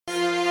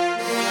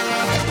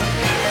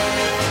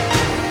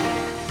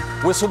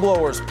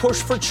Whistleblowers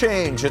push for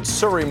change at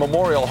Surrey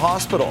Memorial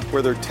Hospital,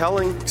 where they're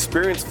telling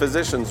experienced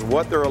physicians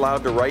what they're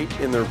allowed to write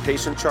in their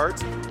patient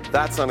charts.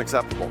 That's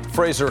unacceptable.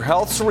 Fraser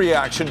Health's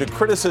reaction to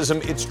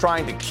criticism it's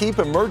trying to keep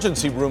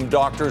emergency room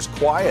doctors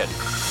quiet.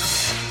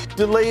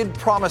 Delayed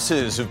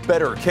promises of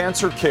better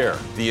cancer care.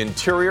 The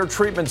Interior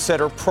Treatment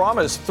Center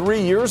promised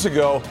 3 years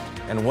ago,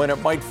 and when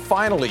it might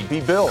finally be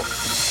built.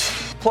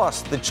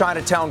 Plus, the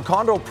Chinatown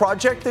condo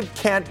project that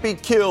can't be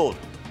killed.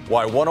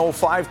 Why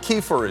 105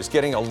 Kiefer is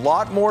getting a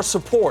lot more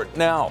support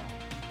now.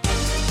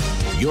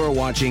 You're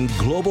watching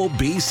Global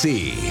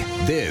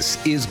BC.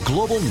 This is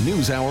Global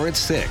News Hour at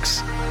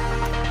 6.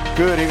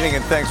 Good evening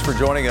and thanks for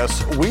joining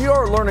us. We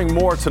are learning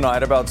more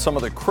tonight about some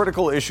of the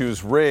critical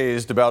issues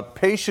raised about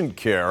patient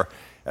care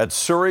at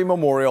Surrey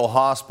Memorial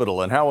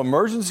Hospital and how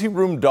emergency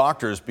room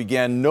doctors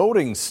began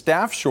noting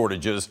staff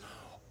shortages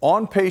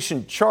on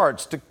patient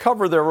charts to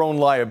cover their own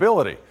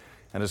liability.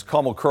 And as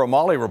Kamal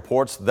Kuramali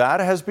reports,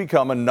 that has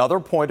become another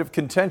point of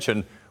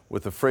contention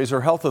with the Fraser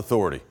Health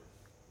Authority.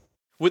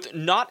 With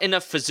not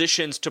enough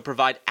physicians to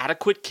provide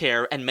adequate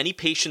care and many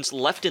patients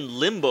left in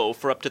limbo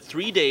for up to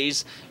 3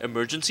 days,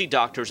 emergency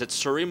doctors at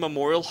Surrey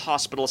Memorial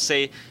Hospital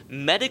say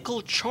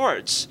medical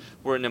charts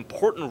were an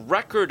important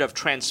record of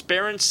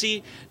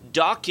transparency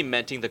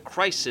documenting the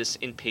crisis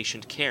in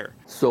patient care.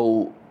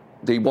 So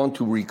they want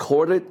to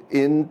record it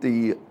in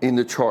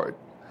the chart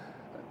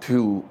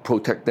to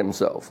protect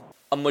themselves.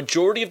 A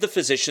majority of the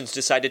physicians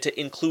decided to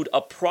include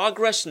a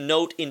progress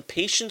note in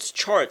patients'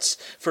 charts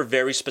for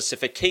very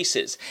specific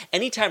cases,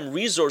 anytime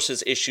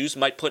resources issues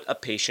might put a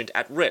patient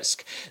at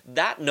risk.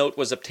 That note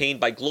was obtained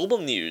by Global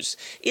News.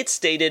 It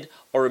stated,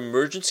 "Our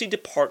emergency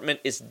department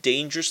is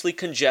dangerously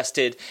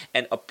congested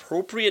and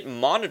appropriate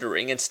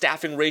monitoring and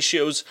staffing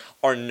ratios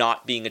are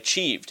not being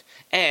achieved.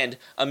 And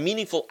a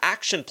meaningful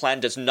action plan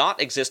does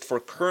not exist for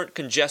current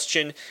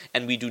congestion,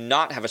 and we do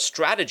not have a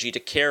strategy to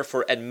care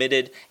for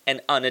admitted and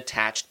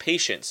unattached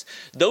patients."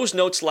 Those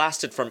notes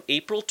lasted from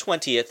April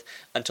 20th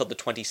until the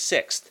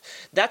 26th.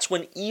 That's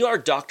when ER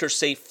doctors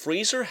say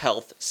Fraser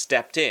Health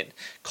stepped in,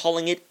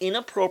 calling it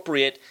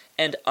inappropriate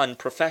and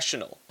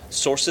unprofessional.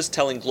 Sources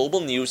telling Global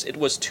News it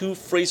was two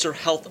Fraser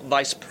Health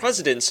vice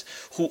presidents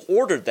who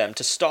ordered them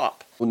to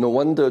stop. No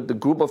wonder the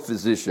group of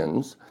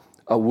physicians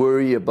are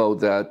worried about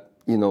that.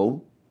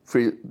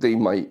 They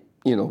might,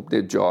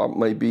 their job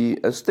might be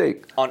at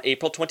stake. On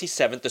April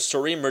 27th, the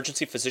Surrey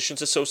Emergency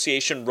Physicians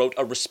Association wrote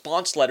a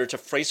response letter to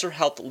Fraser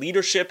Health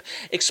leadership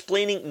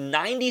explaining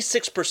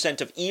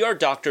 96% of ER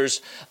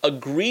doctors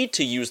agreed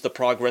to use the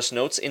progress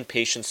notes in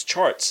patients'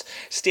 charts,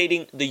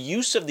 stating the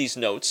use of these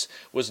notes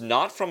was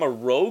not from a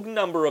rogue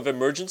number of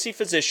emergency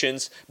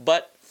physicians,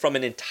 but from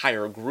an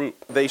entire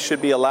group. They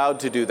should be allowed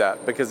to do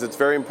that because it's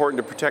very important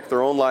to protect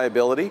their own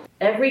liability.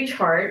 Every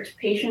chart,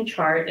 patient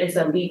chart, is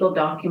a legal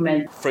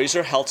document.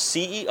 Fraser Health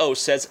CEO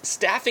says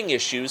staffing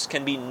issues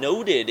can be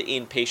noted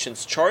in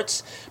patients'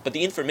 charts, but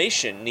the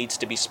information needs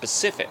to be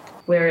specific.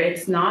 Where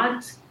it's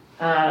not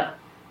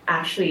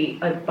actually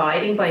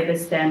abiding by the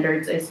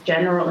standards is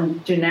general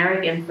and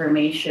generic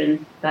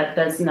information that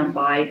doesn't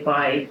abide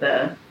by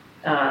the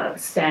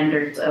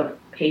standards of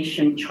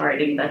patient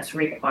charting that's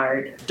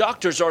required.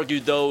 Doctors argue,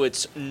 though,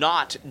 it's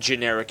not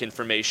generic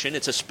information.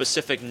 It's a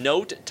specific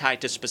note tied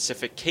to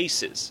specific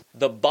cases.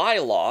 The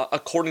bylaw,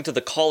 according to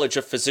the College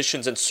of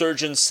Physicians and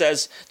Surgeons,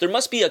 says there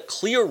must be a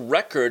clear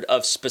record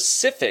of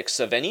specifics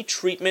of any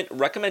treatment,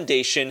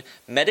 recommendation,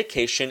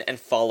 medication, and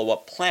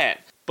follow-up plan.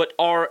 But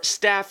are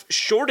staff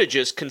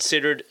shortages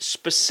considered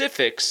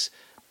specifics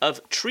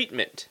of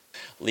treatment?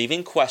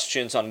 Leaving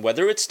questions on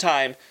whether it's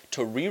time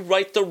to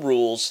rewrite the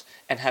rules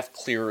and have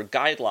clearer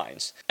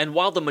guidelines. And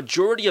while the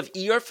majority of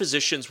ER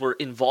physicians were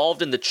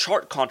involved in the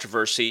chart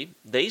controversy,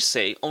 they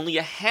say only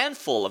a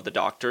handful of the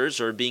doctors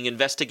are being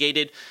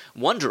investigated,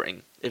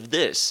 wondering if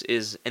this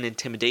is an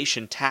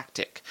intimidation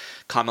tactic.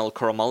 Kamal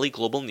Kuramali,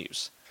 Global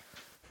News.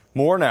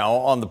 More now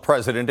on the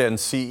president and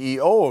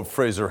CEO of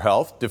Fraser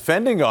Health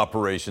defending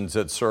operations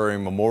at Surrey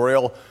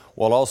Memorial,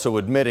 while also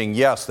admitting,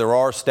 yes, there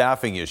are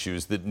staffing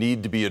issues that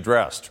need to be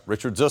addressed.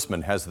 Richard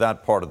Zussman has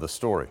that part of the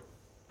story.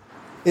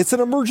 It's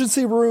an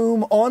emergency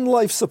room on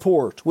life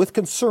support with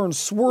concerns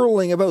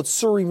swirling about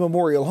Surrey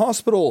Memorial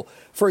Hospital.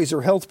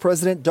 Fraser Health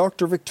President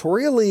Dr.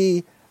 Victoria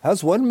Lee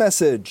has one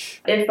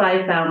message. If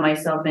I found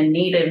myself in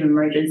need of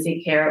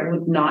emergency care, I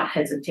would not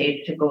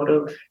hesitate to go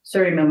to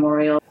Surrey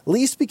Memorial.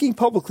 Lee speaking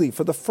publicly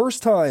for the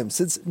first time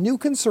since new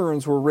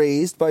concerns were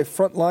raised by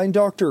frontline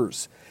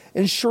doctors.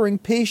 Ensuring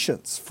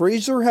patients,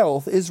 Fraser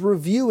Health is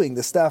reviewing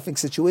the staffing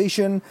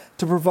situation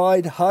to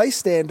provide high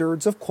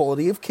standards of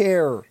quality of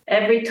care.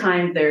 Every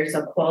time there's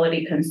a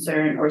quality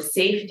concern or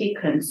safety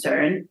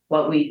concern,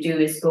 what we do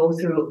is go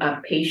through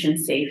a patient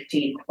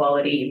safety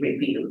quality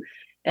review.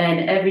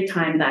 And every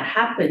time that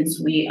happens,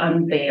 we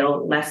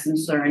unveil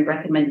lessons learned,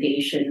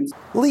 recommendations.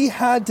 Lee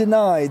had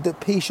denied that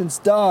patients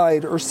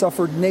died or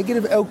suffered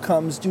negative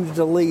outcomes due to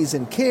delays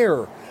in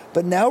care,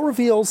 but now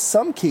reveals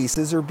some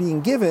cases are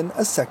being given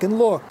a second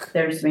look.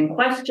 There's been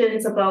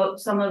questions about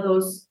some of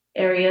those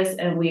areas,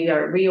 and we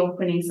are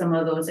reopening some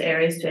of those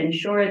areas to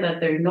ensure that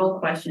there are no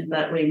questions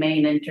that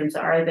remain in terms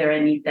of are there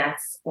any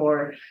deaths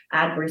or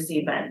adverse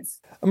events.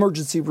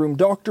 Emergency room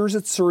doctors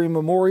at Surrey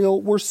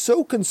Memorial were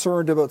so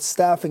concerned about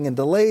staffing and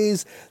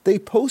delays, they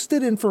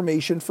posted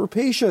information for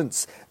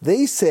patients.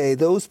 They say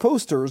those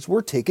posters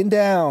were taken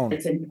down.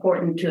 It's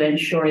important to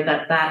ensure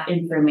that that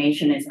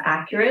information is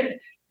accurate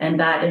and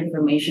that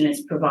information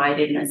is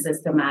provided in a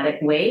systematic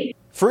way.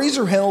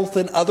 Fraser Health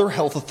and other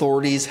health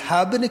authorities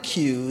have been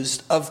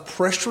accused of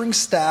pressuring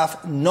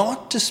staff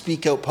not to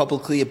speak out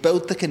publicly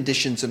about the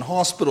conditions in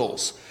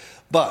hospitals.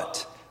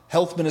 But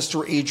Health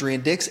Minister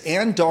Adrian Dix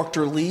and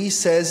Dr. Lee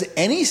says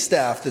any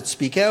staff that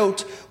speak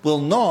out will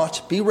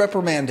not be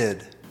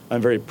reprimanded.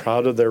 I'm very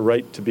proud of their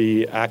right to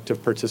be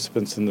active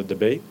participants in the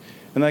debate,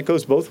 and that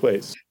goes both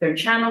ways. There are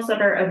channels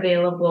that are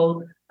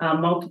available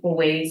multiple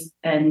ways,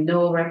 and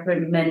no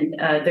reprimand.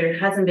 There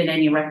hasn't been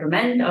any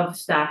reprimand of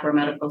staff or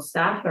medical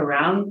staff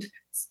around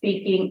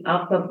speaking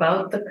up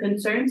about the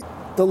concerns.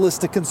 The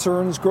list of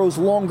concerns grows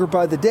longer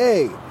by the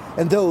day,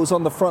 and those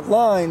on the front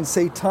line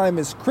say time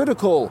is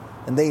critical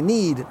and they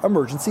need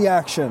emergency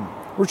action.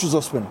 Richard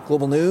Zussman,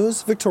 Global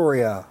News,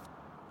 Victoria.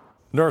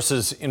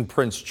 Nurses in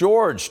Prince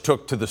George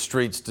took to the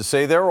streets to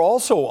say they're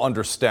also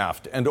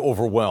understaffed and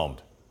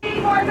overwhelmed. We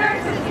need more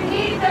nurses, you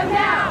need them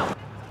now.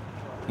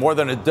 More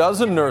than a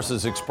dozen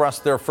nurses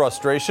expressed their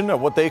frustration at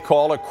what they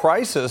call a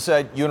crisis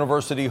at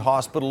University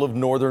Hospital of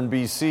Northern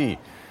BC.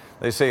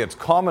 They say it's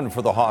common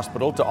for the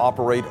hospital to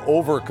operate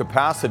over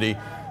capacity,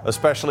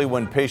 especially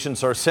when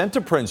patients are sent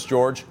to Prince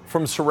George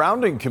from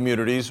surrounding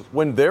communities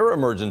when their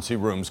emergency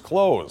rooms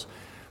close.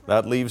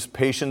 That leaves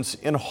patients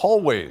in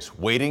hallways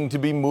waiting to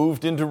be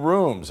moved into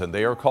rooms, and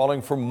they are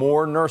calling for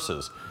more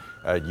nurses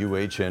at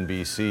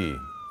UHNBC.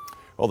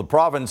 Well, the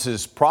province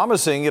is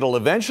promising it'll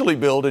eventually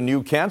build a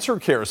new cancer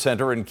care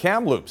centre in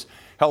Kamloops.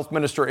 Health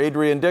Minister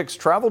Adrian Dix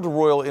traveled to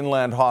Royal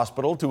Inland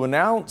Hospital to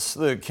announce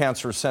the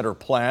cancer centre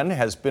plan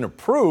has been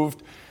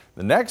approved.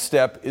 The next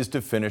step is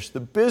to finish the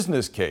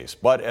business case.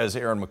 But as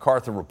Aaron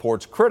MacArthur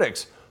reports,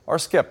 critics are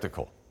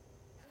skeptical.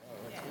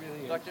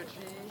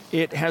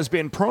 It has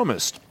been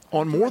promised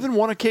on more than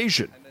one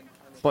occasion,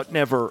 but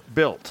never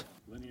built.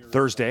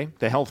 Thursday,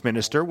 the health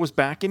minister was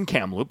back in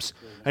Kamloops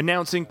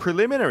announcing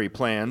preliminary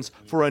plans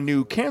for a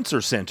new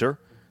cancer centre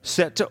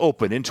set to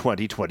open in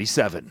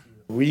 2027.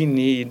 We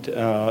need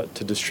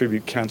to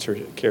distribute cancer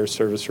care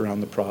service around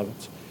the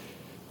province.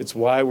 It's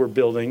why we're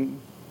building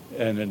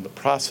and in the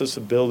process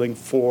of building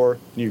 4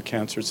 new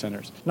cancer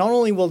centres. Not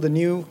only will the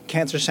new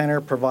cancer centre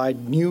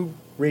provide new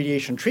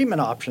radiation treatment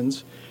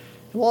options,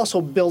 it will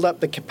also build up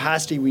the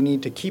capacity we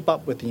need to keep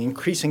up with the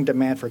increasing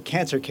demand for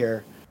cancer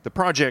care. The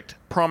project,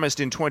 promised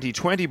in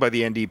 2020 by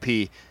the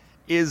NDP,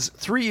 is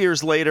 3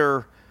 years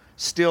later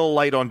still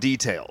light on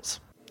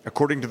details.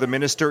 According to the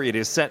minister, it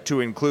is set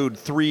to include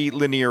 3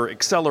 linear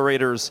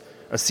accelerators,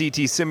 a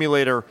CT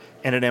simulator,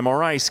 and an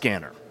MRI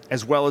scanner,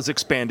 as well as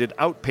expanded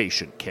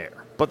outpatient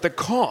care. But the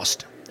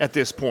cost at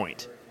this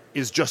point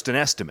is just an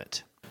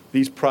estimate.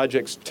 These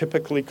projects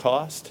typically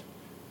cost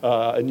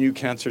a new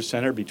cancer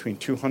centre between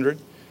 $200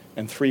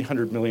 and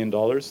 $300 million.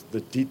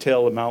 The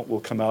detailed amount will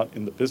come out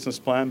in the business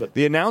plan. But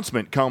the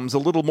announcement comes a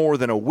little more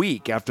than a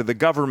week after the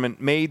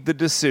government made the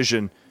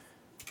decision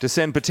to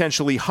send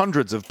potentially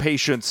hundreds of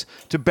patients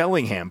to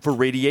Bellingham for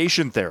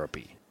radiation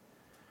therapy.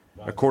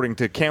 According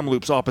to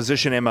Kamloops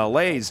opposition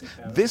MLAs,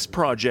 this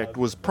project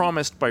was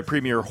promised by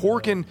Premier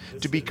Horkin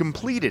to be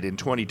completed in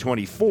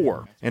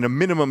 2024, and a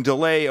minimum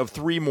delay of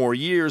 3 more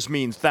years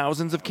means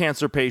thousands of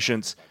cancer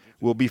patients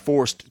will be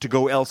forced to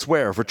go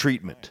elsewhere for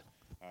treatment.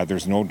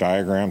 There's no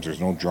diagrams, there's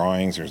no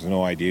drawings, there's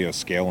no idea of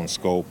scale and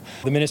scope.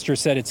 The minister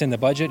said it's in the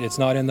budget. It's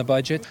not in the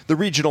budget. The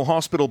Regional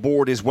Hospital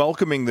Board is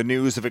welcoming the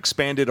news of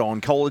expanded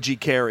oncology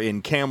care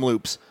in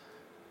Kamloops,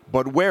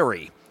 but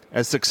wary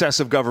as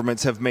successive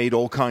governments have made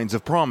all kinds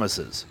of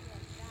promises.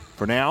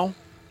 For now,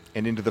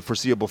 and into the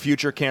foreseeable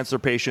future, cancer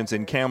patients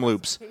in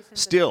Kamloops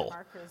still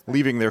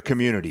leaving their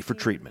community for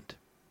treatment.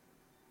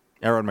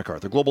 Aaron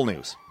MacArthur, Global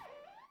News.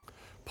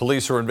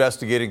 Police are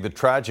investigating the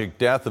tragic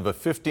death of a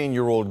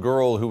 15-year-old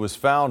girl who was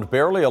found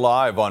barely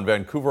alive on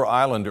Vancouver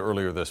Island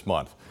earlier this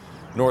month.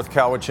 North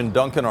Cowichan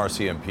Duncan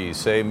RCMP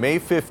say May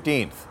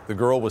 15th, the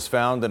girl was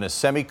found in a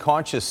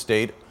semi-conscious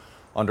state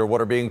under what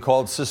are being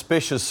called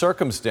suspicious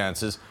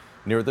circumstances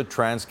near the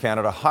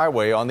Trans-Canada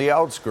Highway on the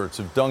outskirts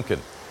of Duncan.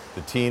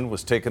 The teen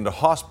was taken to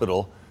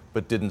hospital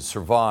but didn't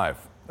survive.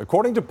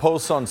 According to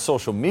posts on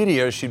social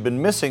media, she'd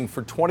been missing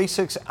for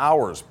 26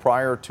 hours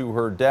prior to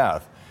her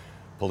death.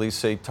 Police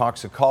say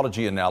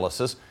toxicology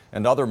analysis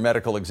and other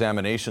medical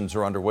examinations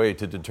are underway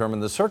to determine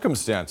the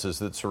circumstances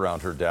that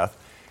surround her death.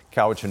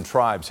 Cowichan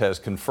Tribes has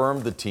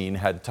confirmed the teen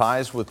had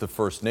ties with the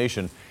First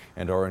Nation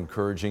and are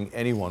encouraging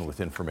anyone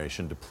with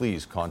information to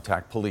please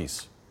contact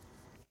police.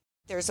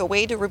 There's a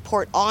way to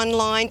report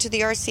online to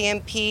the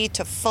RCMP,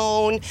 to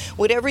phone,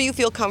 whatever you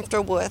feel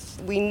comfortable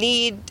with. We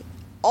need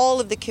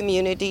all of the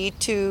community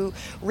to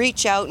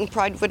reach out and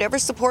provide whatever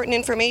support and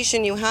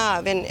information you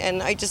have.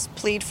 And I just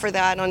plead for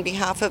that on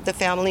behalf of the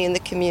family and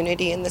the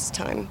community in this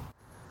time.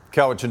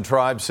 Cowichan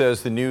Tribe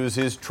says the news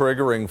is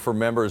triggering for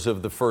members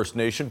of the First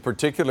Nation,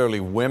 particularly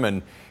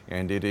women,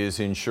 and it is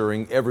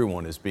ensuring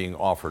everyone is being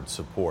offered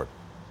support.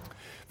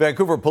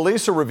 Vancouver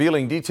police are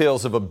revealing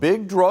details of a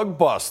big drug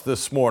bust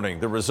this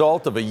morning, the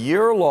result of a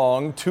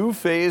year-long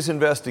two-phase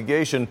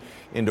investigation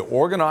into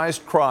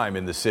organized crime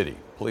in the city.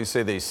 Police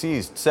say they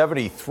seized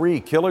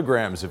 73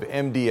 kilograms of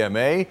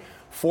MDMA,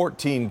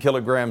 14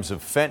 kilograms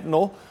of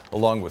fentanyl,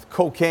 along with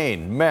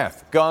cocaine,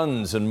 meth,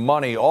 guns, and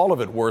money, all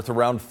of it worth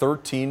around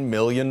 $13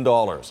 million.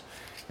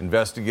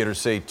 Investigators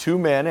say 2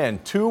 men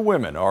and 2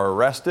 women are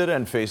arrested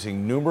and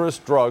facing numerous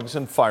drugs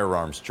and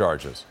firearms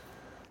charges.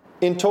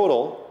 In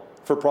total,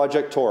 for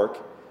Project Torque,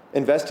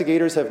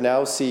 investigators have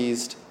now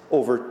seized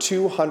over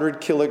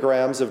 200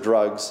 kilograms of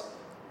drugs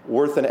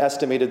worth an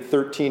estimated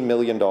 $13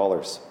 million.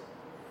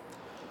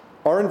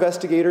 Our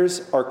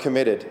investigators are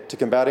committed to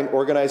combating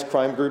organized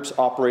crime groups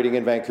operating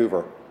in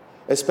Vancouver,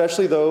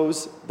 especially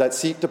those that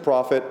seek to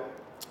profit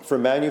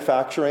from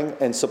manufacturing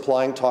and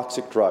supplying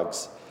toxic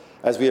drugs,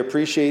 as we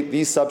appreciate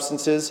these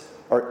substances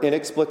are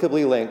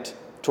inexplicably linked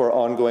to our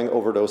ongoing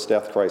overdose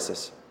death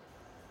crisis.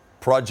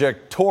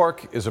 Project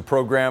Torque is a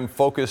program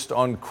focused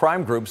on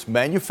crime groups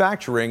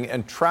manufacturing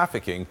and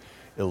trafficking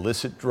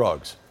illicit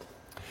drugs.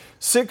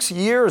 6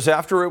 years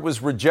after it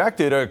was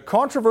rejected, a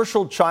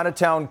controversial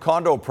Chinatown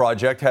condo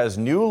project has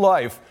new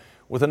life,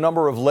 with a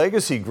number of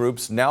legacy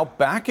groups now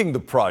backing the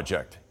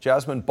project.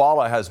 Jasmine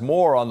Bala has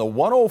more on the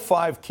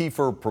 105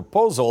 Kiefer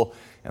proposal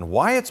and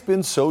why it's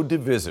been so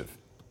divisive.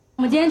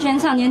 A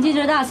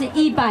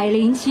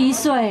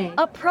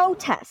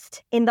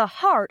protest in the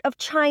heart of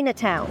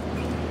Chinatown.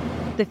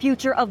 The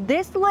future of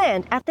this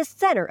land at the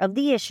center of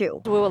the issue.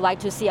 We would like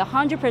to see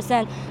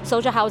 100%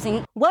 social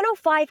housing.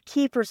 105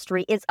 Kiefer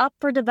Street is up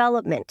for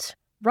development.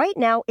 Right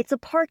now, it's a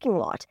parking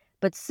lot,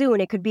 but soon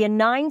it could be a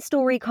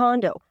 9-story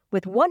condo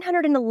with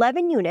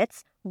 111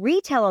 units,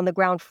 retail on the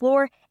ground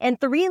floor,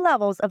 and 3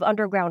 levels of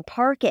underground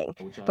parking.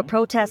 But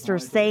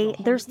protesters say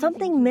there's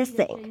something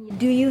missing.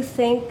 Do you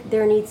think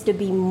there needs to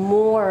be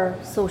more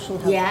social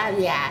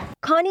housing? Yeah.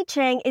 Connie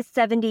Chang is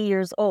 70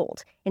 years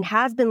old and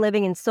has been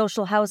living in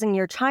social housing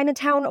near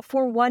Chinatown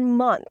for 1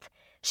 month.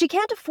 She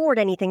can't afford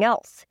anything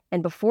else.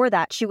 And before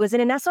that, she was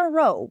in an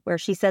SRO where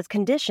she says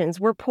conditions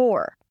were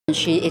poor.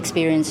 She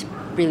experienced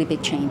really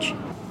big change.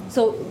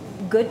 So,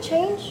 good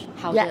change?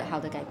 How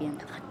the 改变?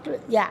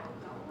 Yeah,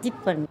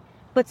 different.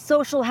 But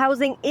social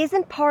housing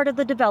isn't part of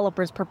the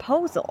developer's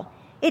proposal.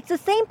 It's the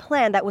same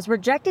plan that was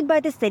rejected by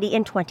the city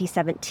in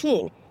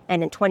 2017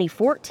 and in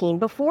 2014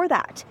 before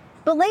that.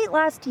 But late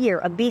last year,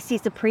 a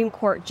BC Supreme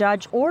Court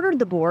judge ordered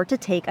the board to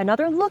take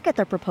another look at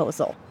the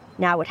proposal.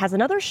 Now it has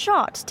another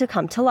shot to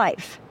come to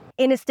life.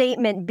 In a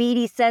statement,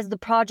 BD says the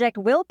project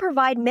will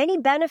provide many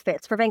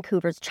benefits for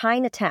Vancouver's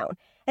Chinatown,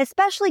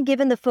 especially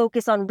given the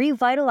focus on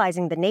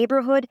revitalizing the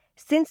neighborhood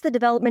since the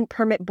Development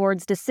Permit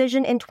Board's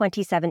decision in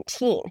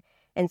 2017,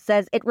 and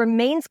says it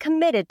remains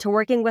committed to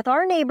working with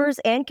our neighbors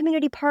and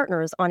community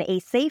partners on a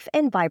safe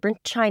and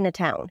vibrant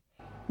Chinatown.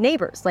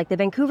 Neighbors like the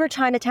Vancouver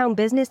Chinatown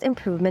Business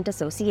Improvement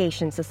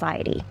Association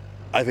Society.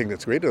 I think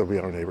that's great. It'll be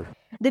our neighbor.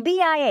 The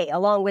BIA,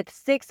 along with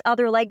 6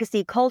 other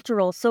legacy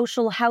cultural,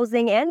 social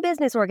housing, and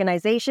business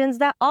organizations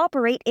that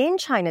operate in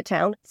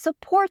Chinatown,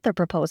 support the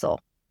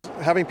proposal.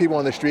 Having people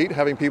on the street,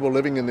 having people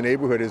living in the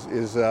neighborhood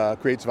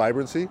creates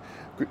vibrancy,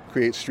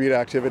 creates street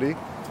activity.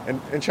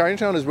 And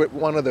Chinatown is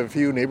one of the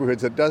few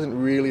neighborhoods that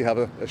doesn't really have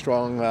a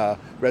strong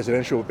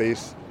residential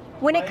base.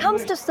 When it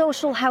comes to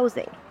social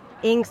housing,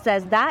 Ng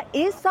says that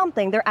is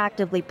something they're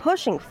actively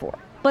pushing for.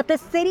 But the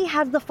city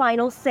has the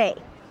final say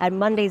at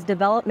Monday's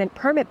Development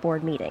Permit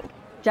Board meeting.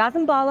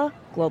 Jasmine Bala,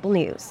 Global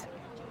News.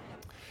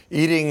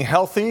 Eating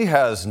healthy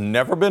has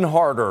never been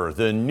harder.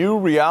 The new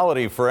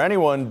reality for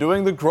anyone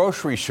doing the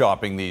grocery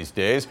shopping these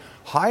days.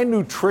 High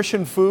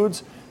nutrition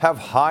foods have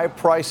high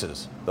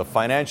prices. The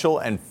financial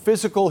and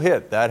physical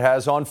hit that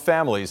has on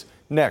families,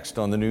 next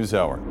on the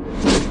NewsHour.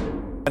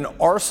 An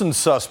arson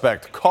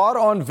suspect caught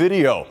on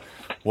video.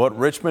 What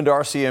Richmond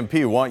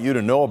RCMP want you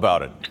to know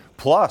about it.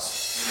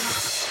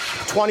 Plus,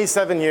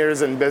 27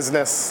 years in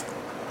business.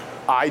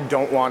 I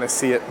don't want to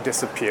see it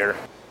disappear.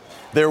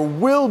 There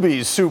will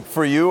be soup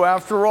for you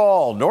after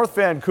all. North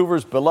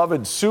Vancouver's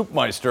beloved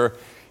Soupmeister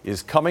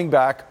is coming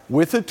back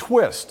with a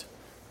twist.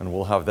 And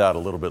we'll have that a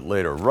little bit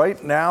later.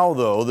 Right now,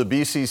 though, the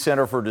BC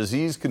Centre for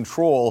Disease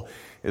Control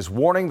is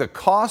warning the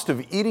cost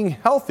of eating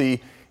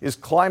healthy is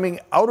climbing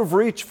out of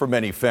reach for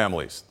many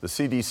families. The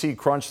CDC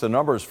crunched the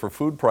numbers for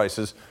food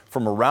prices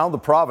from around the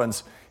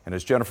province. And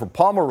as Jennifer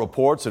Palmer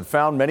reports, it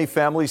found many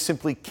families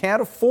simply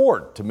can't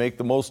afford to make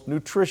the most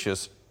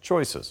nutritious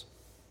choices.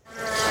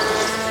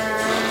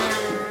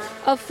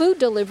 A food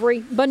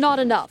delivery, but not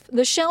enough.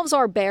 The shelves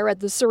are bare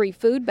at the Surrey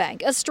Food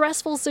Bank, a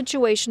stressful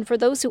situation for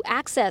those who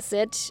access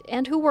it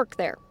and who work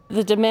there.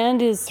 The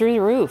demand is through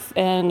the roof,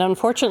 and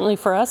unfortunately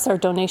for us, our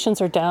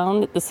donations are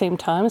down at the same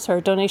time. So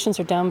our donations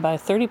are down by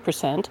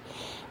 30%,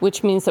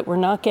 which means that we're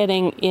not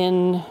getting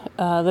in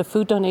the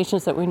food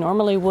donations that we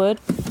normally would.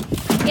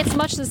 It's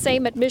much the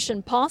same at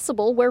Mission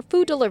Possible, where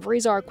food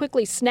deliveries are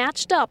quickly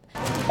snatched up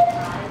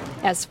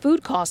as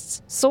food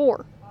costs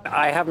soar.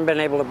 I haven't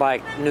been able to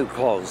buy new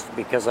clothes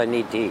because I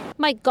need to eat.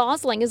 Mike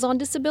Gosling is on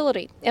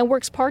disability and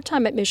works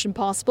part-time at Mission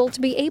Possible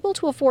to be able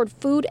to afford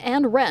food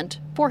and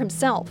rent for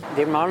himself.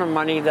 The amount of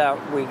money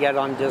that we get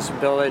on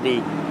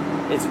disability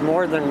is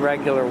more than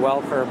regular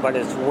welfare, but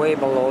it's way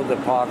below the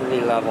poverty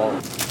level.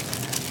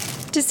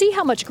 To see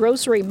how much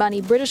grocery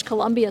money British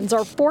Columbians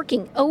are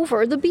forking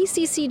over, the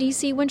BC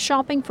CDC went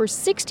shopping for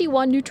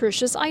 61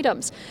 nutritious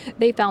items.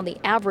 They found the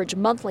average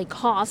monthly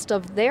cost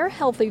of their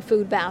healthy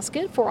food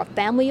basket for a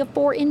family of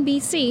 4 in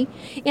BC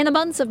in the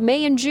months of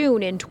May and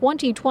June in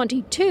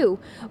 2022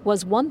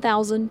 was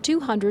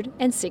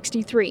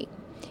 $1,263.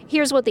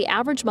 Here's what the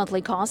average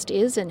monthly cost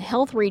is in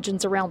health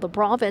regions around the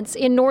province.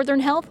 In Northern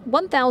Health,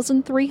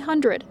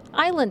 $1,300.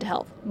 Island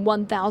Health,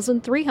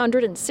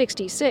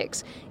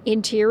 $1,366.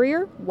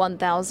 Interior,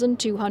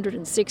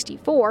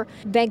 $1,264.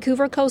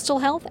 Vancouver Coastal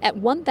Health at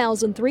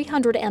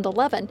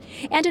 $1,311.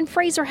 And in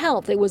Fraser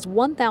Health, it was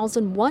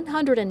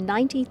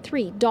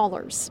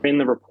 $1,193. In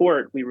the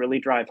report, we really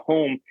drive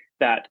home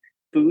that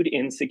food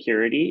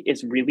insecurity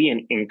is really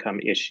an income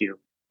issue,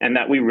 and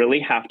that we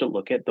really have to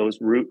look at those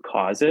root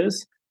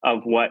causes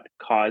of what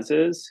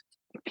causes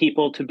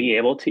people to be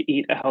able to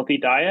eat a healthy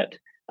diet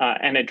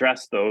and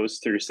address those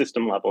through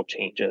system level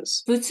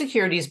changes. Food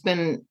security has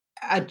been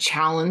a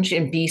challenge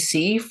in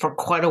BC for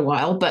quite a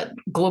while, but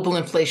global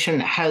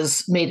inflation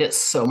has made it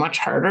so much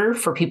harder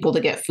for people to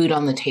get food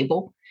on the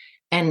table.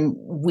 And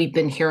we've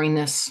been hearing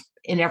this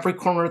in every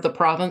corner of the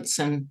province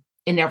and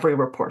in every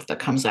report that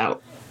comes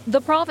out.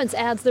 The province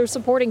adds they're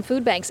supporting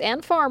food banks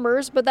and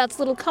farmers, but that's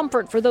little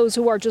comfort for those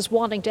who are just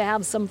wanting to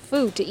have some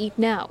food to eat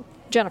now.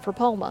 Jennifer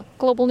Palma,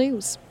 Global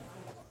News.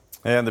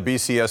 And the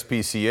BC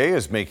SPCA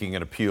is making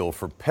an appeal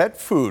for pet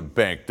food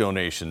bank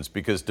donations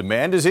because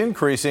demand is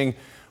increasing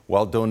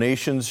while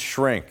donations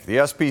shrink. The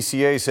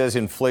SPCA says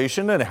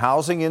inflation and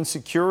housing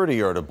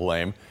insecurity are to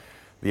blame.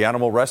 The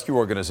animal rescue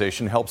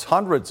organization helps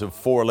hundreds of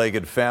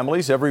four-legged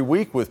families every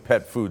week with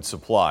pet food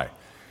supply.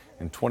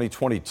 In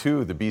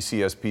 2022, the BC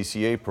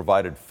SPCA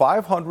provided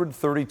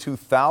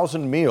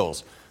 532,000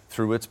 meals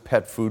through its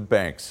pet food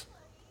banks.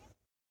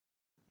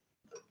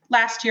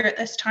 Last year at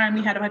this time,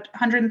 we had about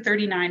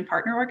 139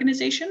 partner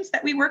organizations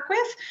that we work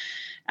with.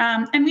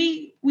 And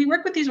we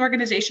work with these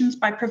organizations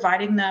by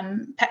providing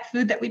them pet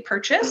food that we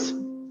purchase.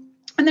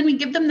 And then we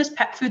give them this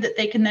pet food that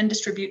they can then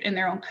distribute in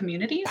their own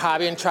community.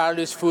 Having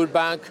Charlie's Food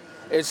Bank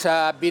is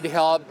a big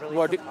help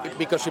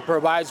because it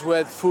provides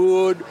with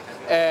food,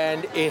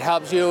 and it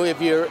helps you if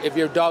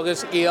your dog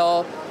is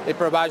ill. It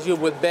provides you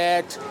with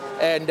vet,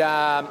 and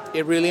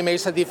it really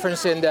makes a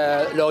difference in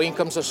the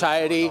low-income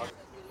society.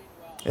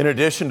 In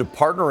addition to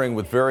partnering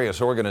with various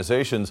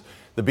organizations,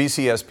 the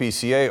BC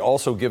SPCA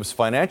also gives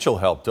financial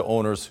help to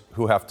owners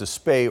who have to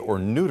spay or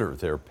neuter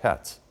their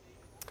pets.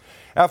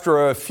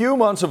 After a few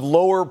months of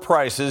lower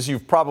prices,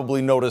 you've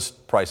probably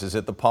noticed prices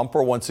at the pump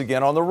are once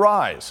again on the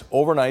rise.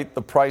 Overnight,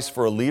 the price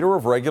for a liter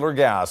of regular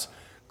gas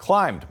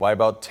climbed by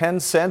about 10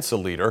 cents a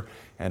liter.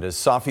 And as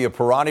Safia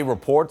Pirani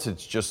reports,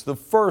 it's just the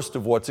first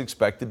of what's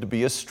expected to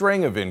be a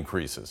string of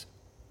increases.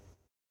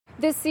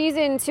 This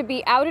season to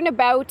be out and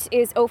about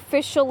is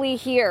officially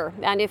here.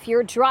 And if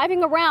you're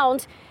driving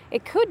around,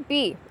 it could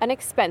be an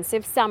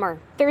expensive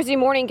summer. Thursday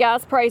morning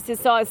gas prices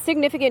saw a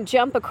significant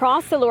jump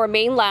across the Lower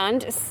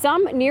Mainland,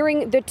 some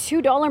nearing the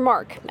 $2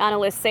 mark.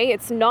 Analysts say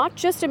it's not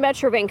just a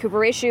Metro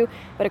Vancouver issue,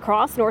 but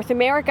across North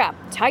America.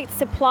 Tight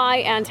supply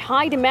and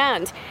high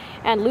demand,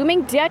 and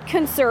looming debt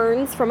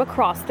concerns from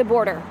across the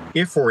border.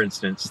 If, for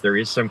instance, there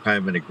is some kind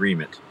of an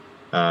agreement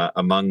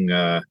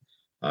among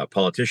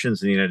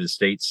politicians in the United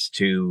States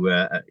to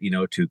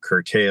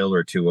curtail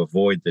or to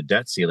avoid the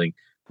debt ceiling,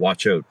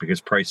 watch out,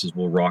 because prices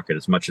will rocket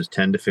as much as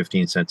 10 to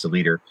 15 cents a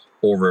liter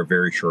over a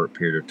very short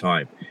period of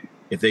time.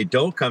 If they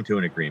don't come to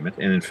an agreement,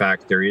 and in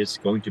fact there is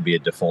going to be a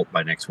default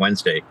by next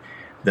Wednesday,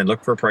 then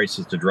look for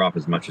prices to drop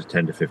as much as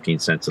 10 to 15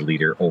 cents a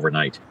liter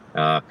overnight.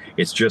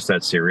 It's just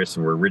that serious,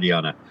 and we're really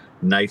on a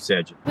knife's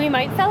edge. We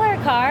might sell our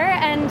car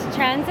and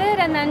transit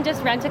and then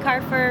just rent a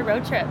car for a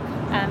road trip,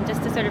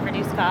 just to sort of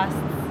reduce costs.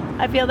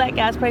 I feel that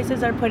gas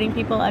prices are putting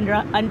people under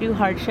undue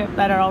hardship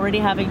that are already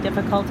having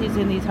difficulties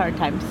in these hard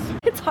times.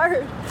 It's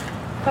hard,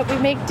 but we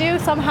make do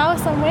somehow,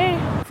 some way.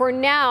 For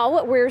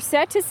now, we're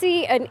set to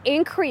see an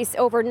increase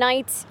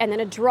overnight and then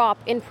a drop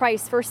in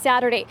price for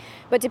Saturday.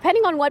 But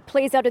depending on what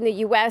plays out in the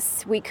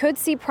U.S., we could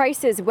see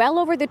prices well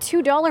over the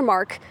 $2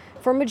 mark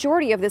for a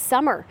majority of the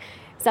summer.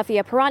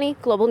 Safia Pirani,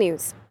 Global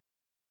News.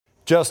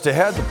 Just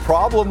ahead, the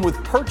problem with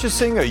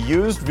purchasing a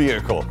used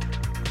vehicle.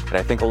 And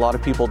I think a lot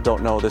of people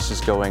don't know this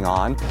is going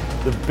on.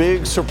 The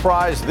big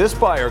surprise this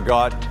buyer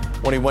got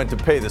when he went to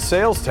pay the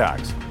sales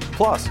tax.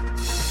 Plus,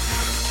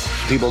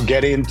 people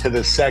get into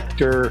the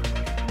sector,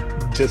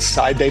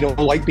 decide they don't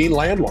like being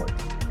landlords.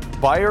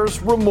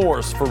 Buyer's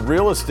remorse for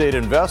real estate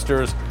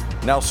investors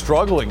now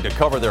struggling to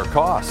cover their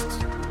costs.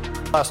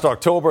 Last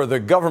October, the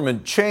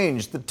government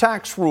changed the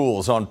tax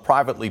rules on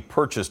privately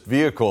purchased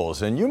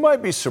vehicles, and you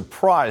might be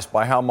surprised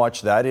by how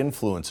much that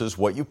influences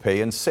what you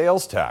pay in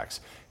sales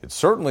tax. It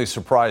certainly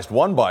surprised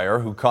one buyer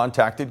who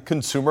contacted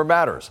Consumer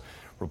Matters.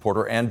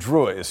 Reporter Ann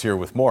Drew is here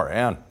with more.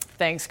 Ann.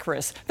 Thanks,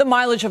 Chris. The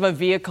mileage of a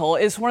vehicle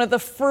is one of the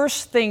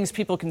first things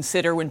people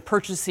consider when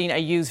purchasing a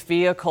used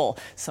vehicle.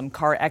 Some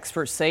car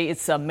experts say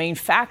it's a main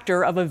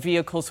factor of a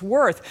vehicle's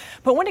worth.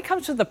 But when it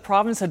comes to the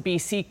province of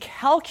BC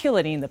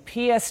calculating the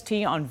PST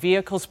on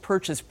vehicles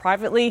purchased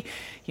privately,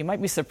 you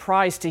might be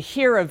surprised to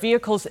hear a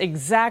vehicle's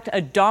exact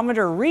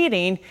odometer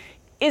reading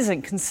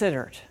isn't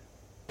considered.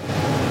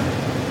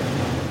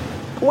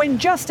 When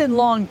Justin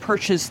Long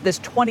purchased this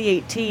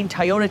 2018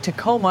 Toyota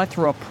Tacoma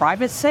through a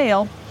private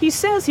sale, he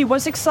says he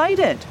was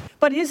excited.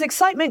 But his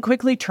excitement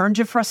quickly turned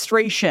to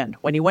frustration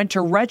when he went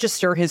to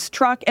register his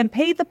truck and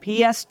pay the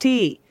PST.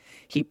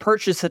 He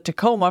purchased the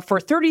Tacoma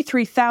for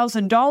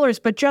 $33,000,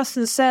 but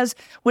Justin says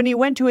when he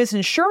went to his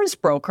insurance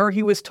broker,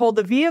 he was told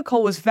the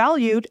vehicle was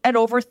valued at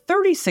over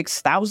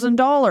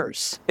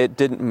 $36,000. It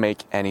didn't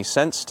make any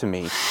sense to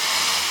me.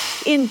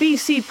 In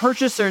BC,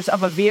 purchasers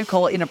of a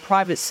vehicle in a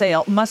private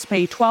sale must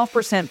pay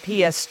 12%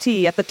 PST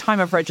at the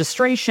time of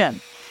registration.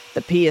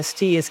 The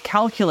PST is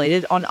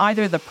calculated on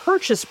either the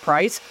purchase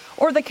price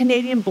or the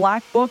Canadian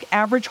Black Book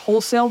average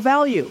wholesale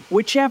value,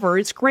 whichever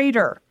is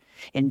greater.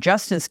 In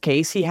Justin's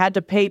case, he had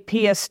to pay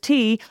PST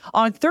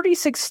on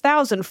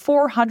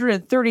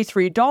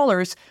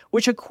 $36,433,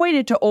 which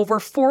equated to over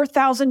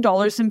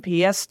 $4,000 in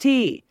PST.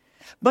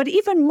 But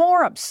even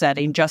more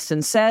upsetting,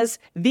 Justin says,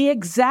 the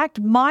exact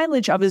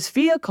mileage of his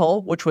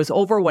vehicle, which was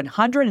over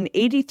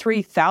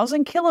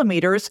 183,000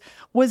 kilometers,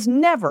 was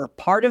never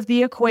part of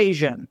the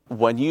equation.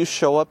 When you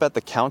show up at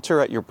the counter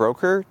at your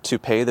broker to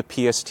pay the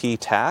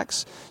PST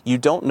tax, you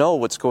don't know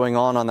what's going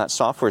on that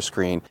software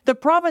screen. The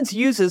province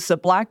uses the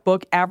Black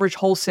Book average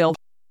wholesale,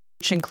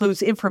 which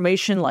includes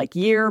information like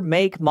year,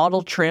 make,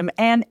 model, trim,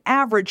 and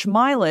average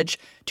mileage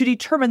to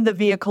determine the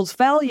vehicle's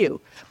value.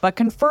 But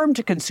confirmed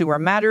to Consumer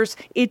Matters,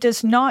 it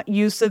does not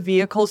use the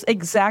vehicle's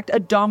exact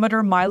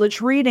odometer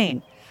mileage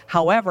reading.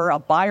 However, a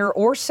buyer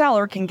or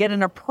seller can get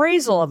an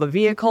appraisal of a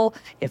vehicle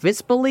if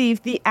it's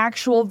believed the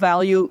actual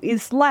value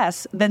is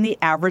less than the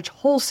average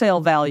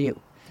wholesale value.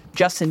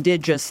 Justin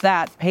did just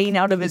that, paying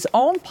out of his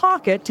own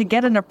pocket to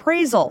get an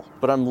appraisal.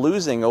 But I'm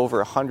losing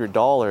over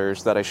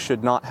 $100 that I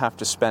should not have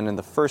to spend in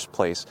the first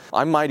place.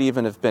 I might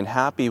even have been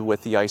happy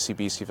with the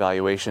ICBC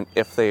valuation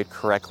if they had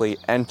correctly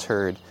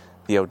entered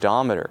the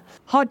odometer.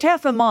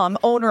 Hatef Imam,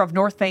 owner of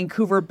North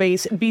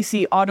Vancouver-based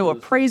BC Auto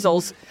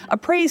Appraisals,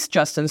 appraised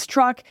Justin's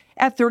truck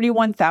at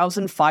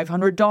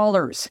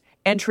 $31,500.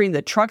 Entering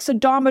the truck's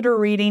odometer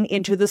reading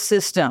into the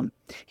system.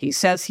 He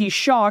says he's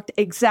shocked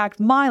exact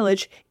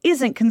mileage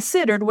isn't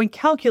considered when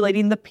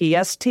calculating the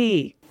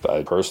PST.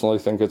 I personally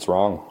think it's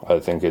wrong. I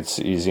think it's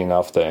easy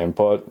enough to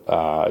input.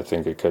 I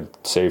think it could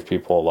save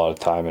people a lot of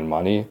time and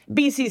money.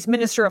 BC's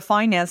Minister of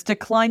Finance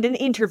declined an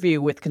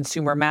interview with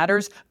Consumer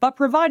Matters, but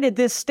provided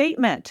this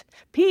statement.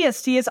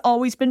 PST has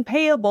always been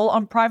payable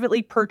on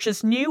privately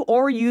purchased new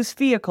or used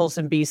vehicles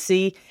in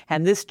BC,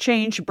 and this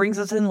change brings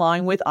us in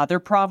line with other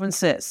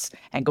provinces.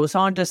 And goes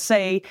on to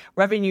say,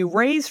 revenue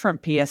raised from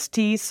PST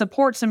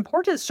supports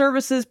important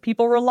services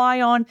people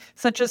rely on,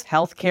 such as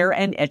healthcare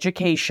and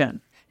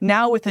education.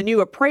 Now with a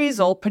new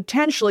appraisal,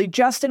 potentially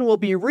Justin will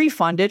be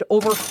refunded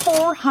over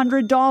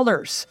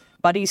 $400.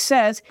 But he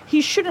says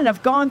he shouldn't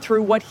have gone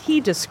through what he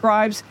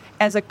describes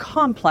as a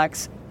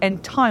complex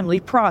and timely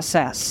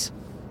process.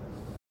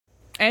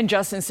 And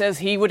Justin says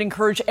he would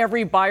encourage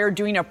every buyer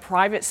doing a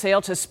private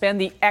sale to spend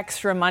the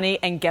extra money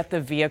and get the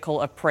vehicle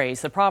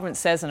appraised. The province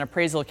says an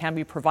appraisal can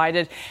be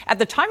provided at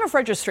the time of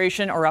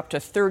registration or up to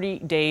 30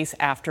 days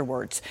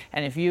afterwards.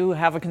 And if you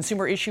have a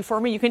consumer issue for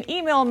me, you can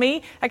email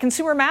me at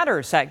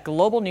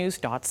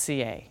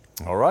consumermatters@globalnews.ca.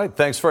 All right.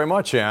 Thanks very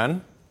much,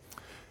 Ann.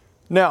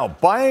 Now,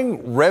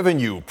 buying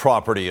revenue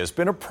property has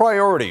been a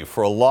priority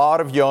for a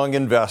lot of young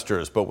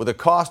investors, but with the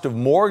cost of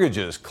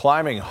mortgages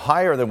climbing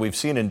higher than we've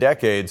seen in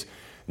decades,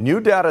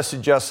 new data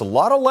suggests a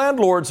lot of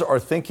landlords are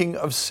thinking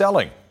of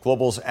selling.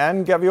 Global's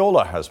Ann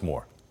Gaviola has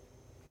more.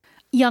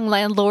 Young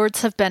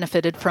landlords have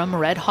benefited from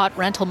red-hot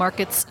rental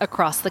markets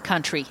across the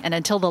country, and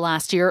until the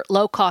last year,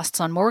 low costs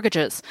on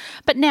mortgages.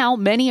 But now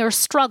many are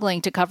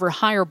struggling to cover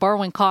higher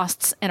borrowing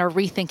costs and are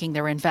rethinking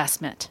their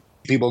investment.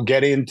 People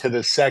get into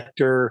the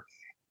sector,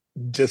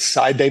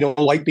 decide they don't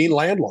like being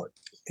landlords,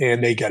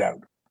 and they get out.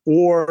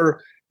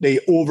 Or they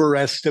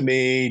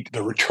overestimate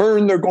the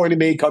return they're going to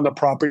make on the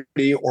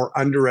property or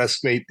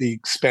underestimate the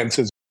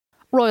expenses.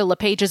 Royal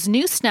LePage's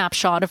new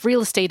snapshot of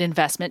real estate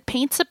investment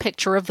paints a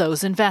picture of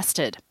those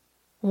invested.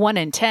 1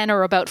 in 10,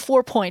 or about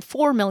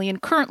 4.4 million,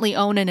 currently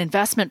own an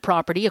investment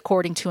property,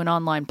 according to an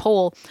online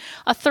poll.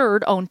 A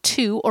third own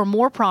 2 or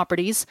more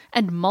properties,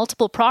 and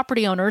multiple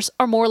property owners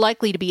are more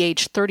likely to be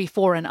aged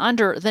 34 and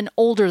under than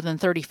older than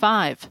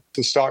 35.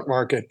 The stock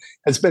market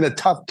has been a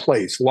tough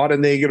place, a lot of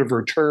negative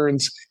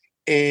returns.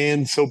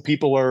 And so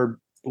people are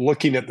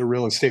looking at the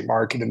real estate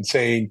market and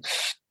saying,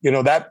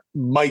 that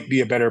might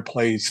be a better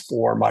place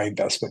for my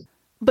investment.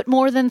 But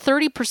more than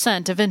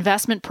 30% of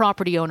investment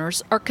property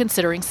owners are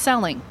considering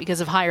selling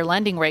because of higher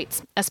lending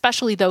rates,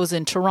 especially those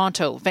in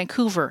Toronto,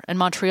 Vancouver, and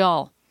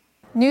Montreal.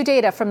 New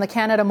data from the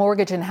Canada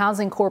Mortgage and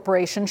Housing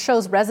Corporation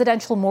shows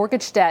residential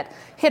mortgage debt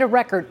hit a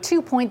record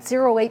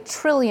 $2.08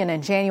 trillion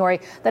in January.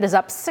 That is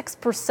up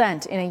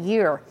 6% in a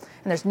year.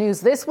 And there's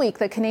news this week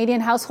that Canadian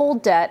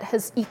household debt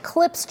has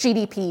eclipsed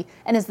GDP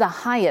and is the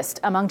highest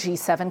among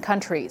G7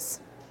 countries.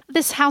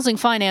 This housing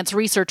finance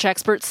research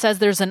expert says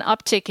there's an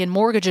uptick in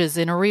mortgages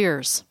in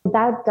arrears.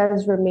 That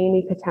does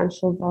remain a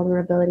potential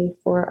vulnerability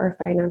for our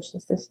financial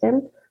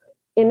system.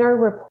 In our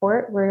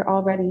report, we're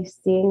already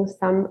seeing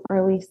some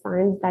early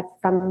signs that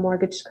some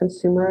mortgage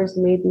consumers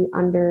may be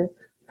under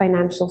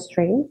financial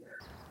strain.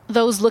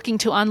 Those looking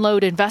to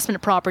unload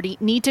investment property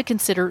need to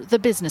consider the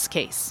business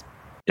case.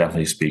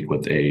 Definitely speak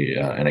with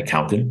an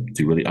accountant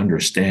to really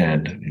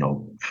understand,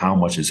 how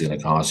much is it going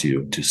to cost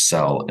you to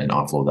sell and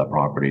offload that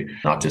property,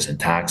 not just in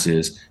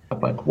taxes,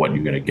 but what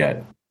you're going to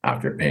get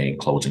after paying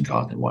closing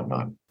costs and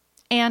whatnot.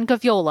 Anne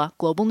Gaviola,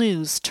 Global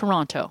News,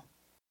 Toronto.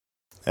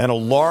 An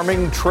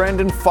alarming trend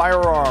in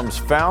firearms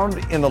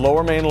found in the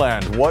Lower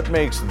Mainland. What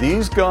makes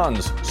these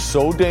guns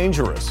so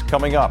dangerous?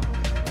 Coming up.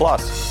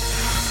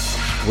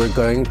 Plus, we're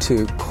going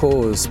to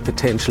cause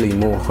potentially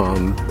more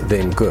harm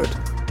than good.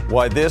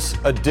 Why this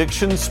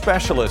addiction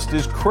specialist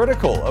is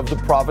critical of the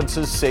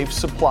province's safe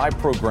supply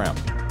program.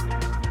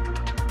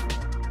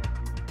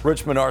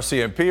 Richmond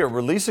RCMP are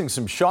releasing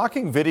some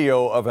shocking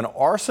video of an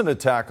arson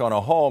attack on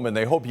a home, and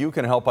they hope you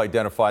can help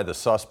identify the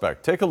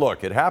suspect. Take a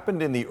look. It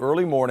happened in the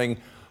early morning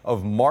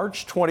of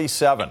March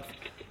 27th.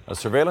 A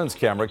surveillance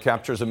camera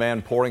captures a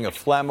man pouring a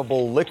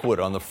flammable liquid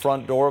on the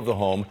front door of the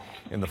home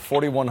in the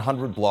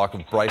 4100 block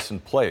of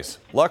Bryson Place.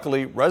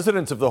 Luckily,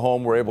 residents of the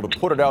home were able to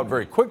put it out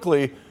very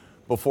quickly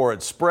before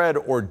it spread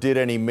or did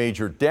any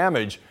major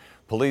damage.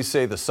 Police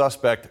say the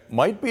suspect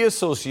might be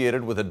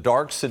associated with a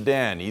dark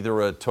sedan, either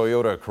a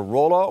Toyota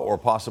Corolla or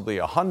possibly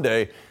a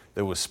Hyundai,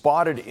 that was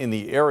spotted in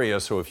the area.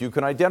 So if you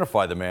can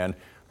identify the man,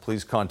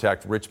 please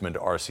contact Richmond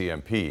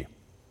RCMP.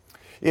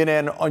 In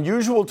an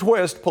unusual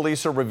twist,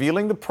 police are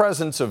revealing the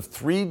presence of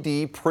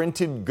 3D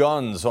printed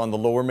guns on the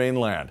Lower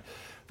Mainland.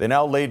 They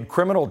now laid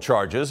criminal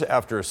charges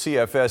after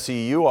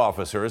CFS-EU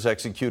officers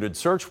executed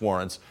search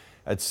warrants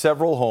at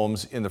several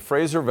homes in the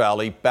Fraser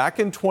Valley back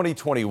in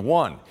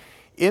 2021.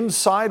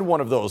 Inside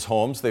one of those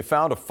homes, they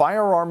found a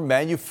firearm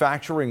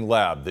manufacturing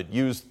lab that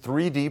used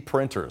 3D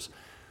printers.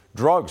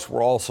 Drugs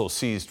were also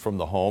seized from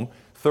the home.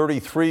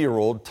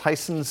 33-year-old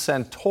Tyson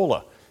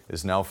Santola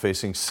is now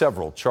facing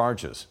several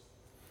charges.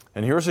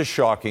 And here's a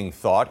shocking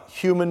thought: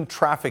 human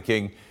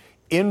trafficking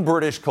in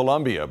British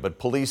Columbia. But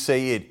police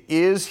say it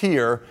is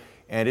here,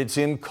 and it's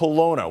in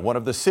Kelowna, one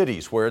of the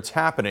cities where it's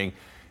happening.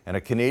 And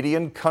a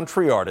Canadian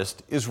country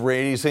artist is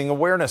raising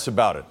awareness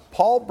about it.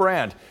 Paul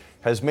Brandt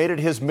has made it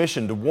his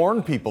mission to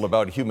warn people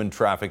about human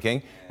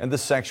trafficking and the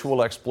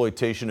sexual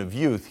exploitation of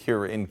youth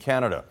here in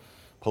Canada.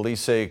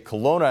 Police say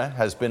Kelowna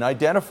has been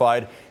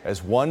identified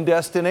as one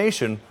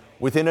destination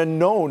within a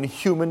known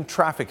human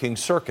trafficking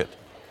circuit.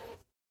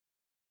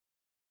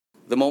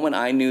 The moment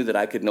I knew that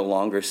I could no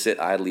longer sit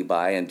idly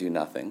by and do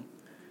nothing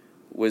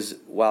was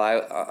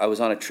while I was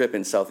on a trip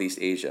in Southeast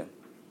Asia.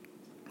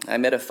 I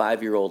met a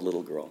 5-year-old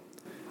little girl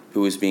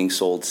who was being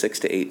sold 6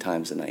 to 8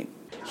 times a night.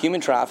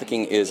 Human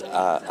trafficking is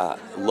a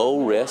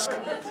low-risk,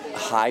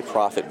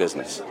 high-profit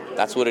business.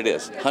 That's what it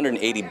is.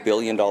 $180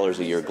 billion a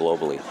year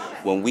globally.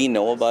 When we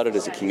know about it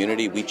as a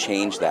community, we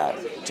change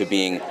that to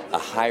being a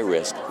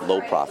high-risk,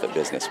 low-profit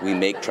business. We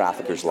make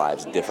traffickers'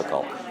 lives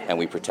difficult, and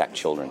we protect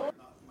children.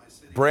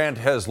 Brandt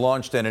has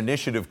launched an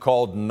initiative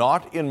called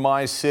Not in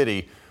My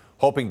City,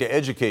 hoping to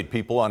educate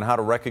people on how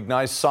to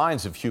recognize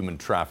signs of human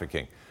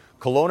trafficking.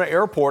 Kelowna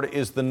Airport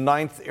is the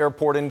 9th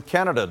airport in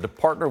Canada to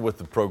partner with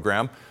the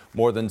program.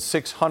 More than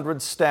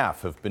 600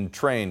 staff have been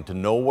trained to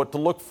know what to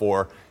look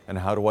for and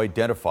how to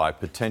identify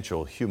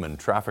potential human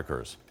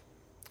traffickers.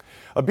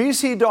 A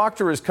BC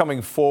doctor is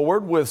coming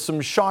forward with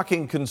some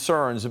shocking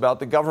concerns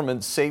about the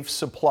government's Safe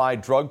Supply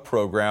drug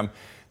program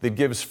that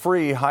gives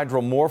free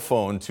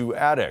hydromorphone to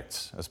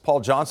addicts. As Paul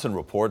Johnson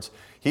reports,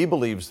 he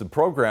believes the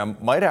program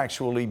might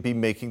actually be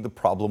making the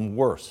problem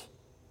worse.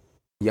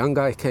 A young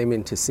guy came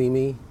in to see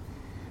me.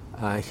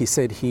 He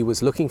said he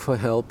was looking for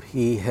help.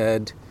 He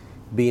had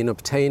been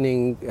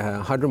obtaining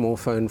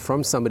hydromorphone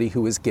from somebody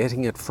who was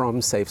getting it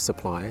from Safe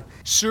Supply.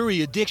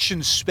 Surrey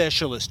addiction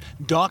specialist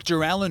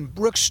Dr. Alan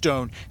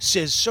Brookstone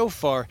says so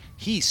far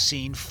he's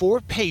seen 4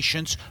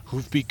 patients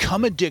who've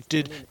become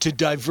addicted to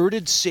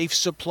diverted Safe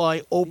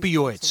Supply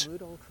opioids.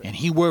 And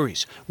he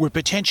worries we're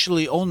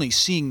potentially only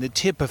seeing the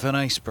tip of an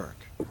iceberg.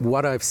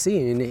 What I've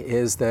seen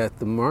is that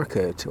the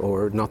market,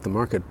 or not the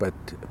market,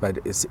 but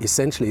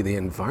essentially the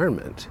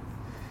environment,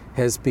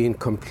 has been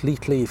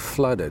completely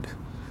flooded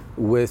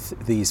with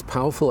these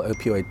powerful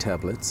opioid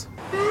tablets.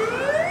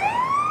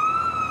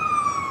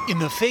 In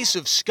the face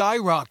of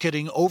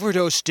skyrocketing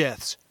overdose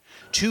deaths,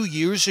 2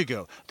 years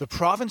ago, the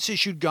province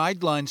issued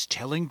guidelines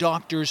telling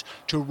doctors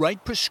to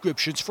write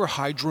prescriptions for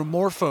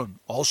hydromorphone,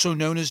 also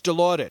known as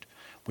Dilaudid,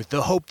 with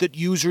the hope that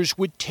users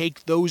would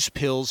take those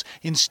pills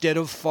instead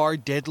of far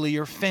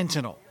deadlier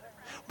fentanyl.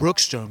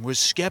 Brookstone was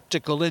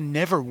skeptical and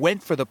never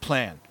went for the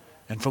plan.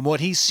 And from what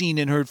he's seen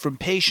and heard from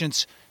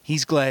patients,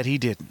 He's glad he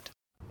didn't.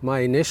 My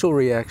initial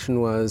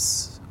reaction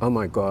was, oh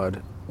my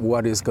God,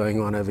 what is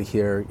going on over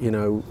here? You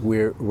know,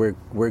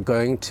 we're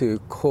going to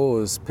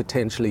cause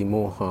potentially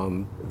more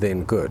harm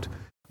than good.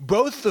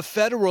 Both the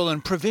federal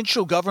and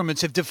provincial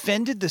governments have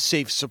defended the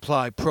Safe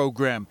Supply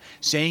program,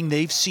 saying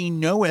they've seen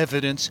no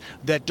evidence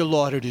that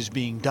Dilaudid is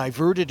being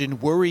diverted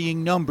in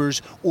worrying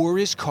numbers or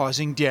is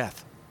causing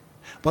death.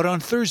 But on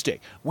Thursday,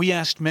 we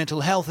asked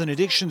Mental Health and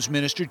Addictions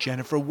Minister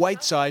Jennifer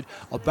Whiteside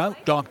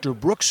about Dr.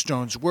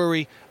 Brookstone's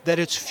worry that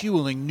it's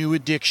fueling new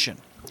addiction.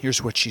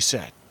 Here's what she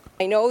said.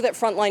 I know that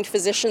frontline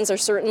physicians are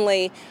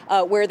certainly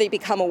where they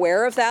become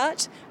aware of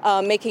that,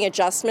 making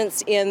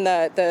adjustments in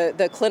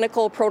the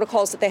clinical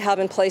protocols that they have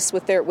in place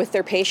with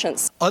their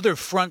patients. Other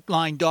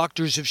frontline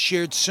doctors have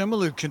shared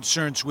similar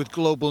concerns with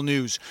Global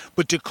News,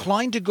 but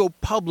declined to go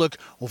public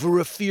over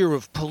a fear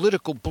of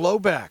political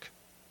blowback.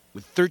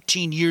 With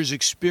 13 years'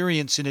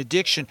 experience in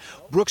addiction,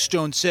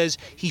 Brookstone says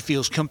he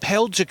feels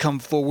compelled to come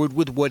forward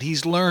with what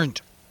he's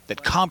learned,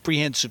 that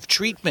comprehensive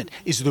treatment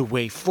is the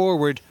way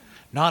forward,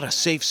 not a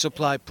Safe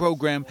Supply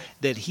program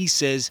that he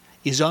says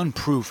is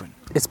unproven.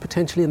 It's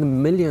potentially in the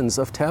millions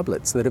of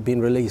tablets that have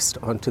been released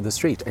onto the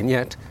street, and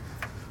yet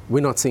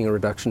we're not seeing a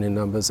reduction in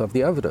numbers of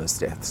the overdose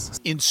deaths.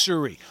 In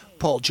Surrey,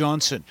 Paul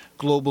Johnson,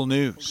 Global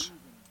News.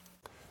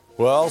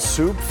 Well,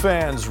 soup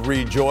fans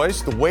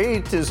rejoice. The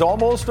wait is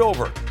almost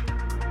over.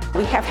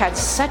 We have had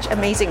such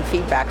amazing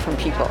feedback from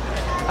people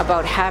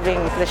about having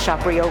the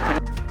shop reopen.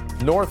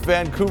 North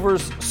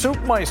Vancouver's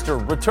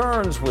Soupmeister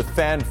returns with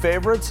fan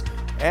favorites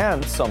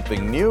and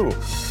something new.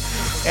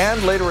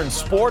 And later in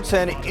sports,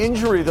 an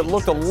injury that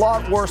looked a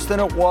lot worse than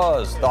it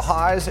was. The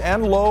highs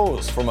and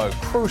lows from a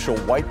crucial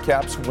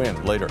Whitecaps win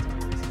later.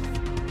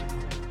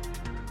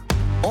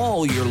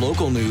 All your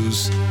local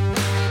news.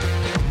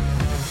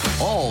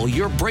 All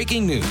your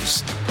breaking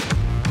news.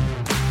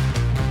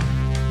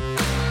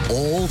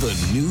 All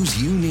the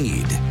news you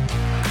need.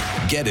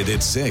 Get it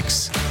at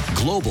 6.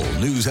 Global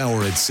News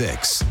Hour at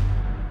 6.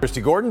 Christy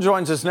Gordon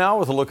joins us now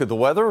with a look at the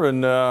weather,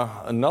 and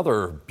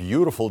another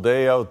beautiful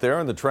day out there,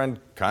 and the trend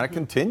kind of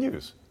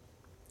continues.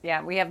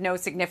 Yeah, we have no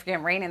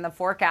significant rain in the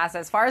forecast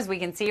as far as we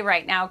can see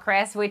right now,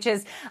 Chris, which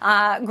is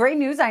great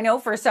news, I know,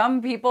 for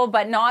some people,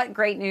 but not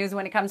great news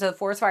when it comes to the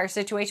forest fire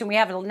situation. We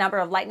have a number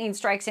of lightning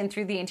strikes in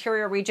through the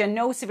interior region.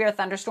 No severe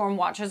thunderstorm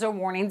watches or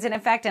warnings in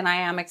effect, and I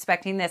am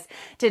expecting this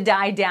to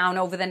die down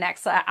over the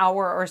next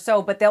hour or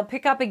so, but they'll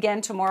pick up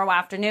again tomorrow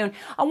afternoon.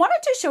 I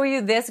wanted to show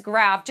you this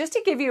graph just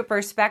to give you a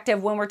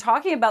perspective when we're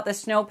talking about the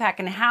snowpack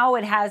and how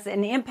it has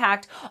an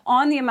impact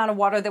on the amount of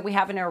water that we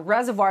have in our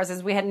reservoirs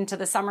as we head into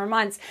the summer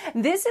months.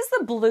 This is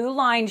the blue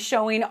line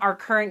showing our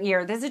current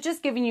year. This is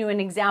just giving you an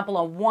example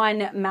of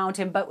one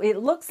mountain, but it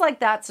looks like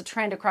that's a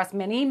trend across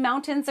many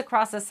mountains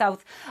across the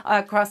south,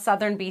 across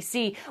southern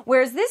BC,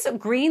 whereas this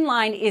green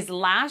line is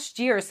last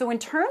year. So in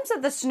terms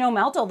of the snow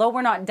melt, although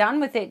we're not done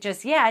with it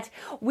just yet,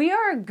 we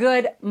are a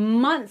good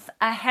month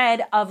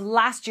ahead of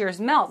last year's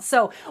melt.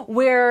 So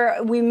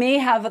where we may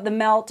have the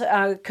melt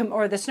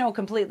or the snow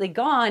completely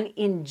gone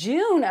in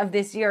June of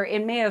this year,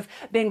 it may have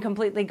been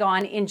completely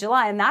gone in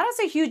July. And that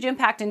has a huge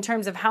impact in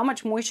terms of how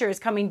much moisture is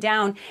coming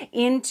down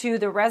into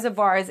the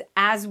reservoirs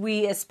as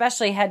we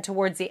especially head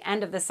towards the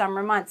end of the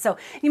summer months. So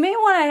you may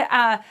want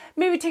to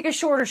maybe take a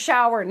shorter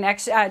shower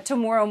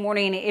tomorrow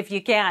morning if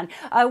you can.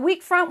 A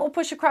weak front will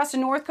push across the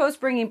north coast,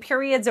 bringing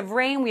periods of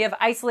rain. We have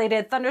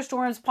isolated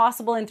thunderstorms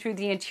possible in through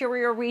the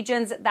interior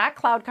regions. That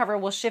cloud cover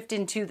will shift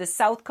into the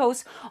south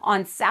coast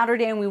on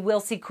Saturday, and we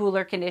will see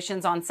cooler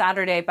conditions on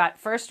Saturday. But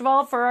first of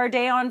all, for our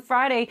day on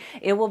Friday,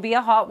 it will be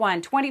a hot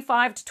one.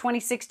 25 to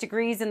 26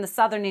 degrees in the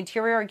southern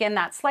interior. Again,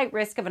 that slight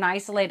risk of an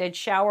isolated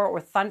shower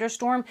or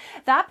thunderstorm.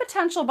 That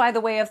potential, by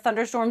the way, of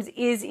thunderstorms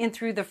is in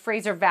through the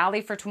Fraser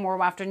Valley for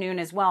tomorrow afternoon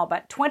as well.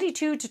 But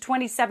 22 to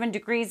 27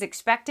 degrees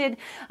expected.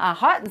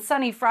 Hot and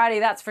sunny Friday,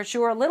 that's for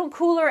sure. A little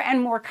cooler and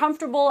more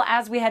comfortable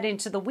as we head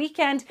into the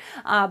weekend,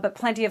 but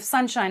plenty of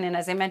sunshine. And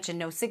as I mentioned,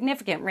 no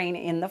significant rain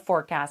in the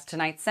forecast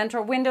tonight.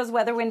 Central Windows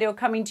weather window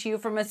coming to you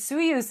from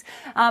Osoyoos.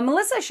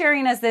 Melissa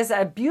sharing us this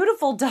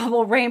beautiful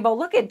double rainbow.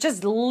 Look, it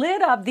just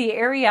lit up the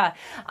area.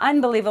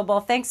 Unbelievable.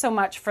 Thanks so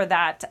much for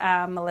that,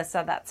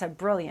 Melissa. That's a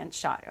brilliant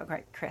shot. All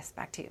right, Chris,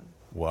 back to you.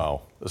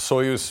 Wow. The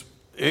Soyuz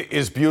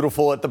is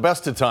beautiful at the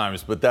best of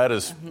times, but that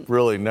is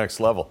really next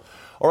level.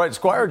 All right,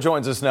 Squire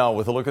joins us now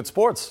with a look at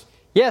sports.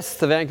 Yes,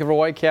 the Vancouver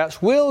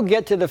Whitecaps will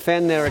get to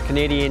defend their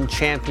Canadian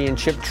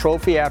Championship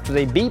trophy after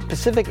they beat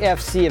Pacific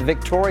FC of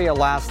Victoria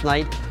last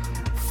night.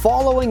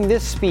 Following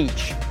this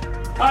speech,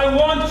 I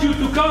want you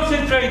to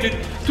concentrate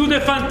to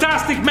the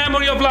fantastic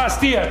memory of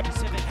last year.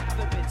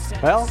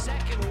 Well,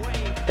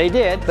 they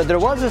did, but there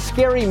was a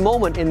scary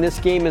moment in this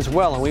game as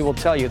well, and we will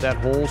tell you that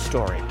whole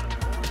story.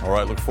 All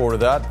right, look forward to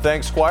that.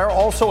 Thanks, Squire.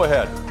 Also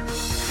ahead.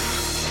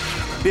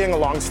 Being a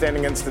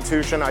long-standing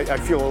institution, I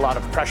feel a lot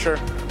of pressure.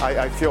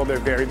 I feel they're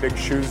very big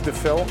shoes to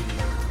fill.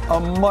 A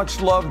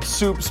much-loved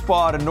soup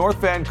spot in North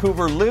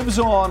Vancouver lives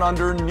on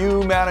under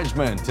new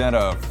management and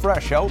a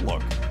fresh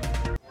outlook.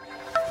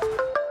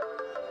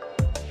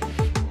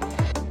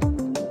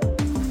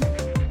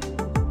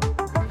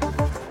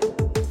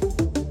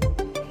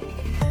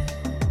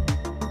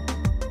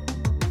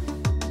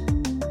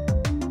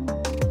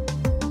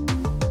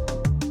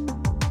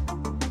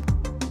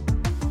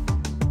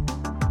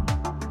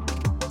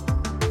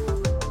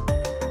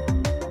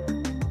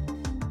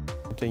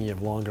 thing you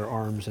have longer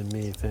arms than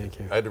me. Thank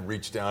you. I had to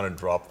reach down and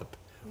drop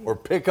or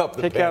pick up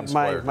the pen. Pick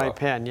up my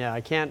pen. Yeah, I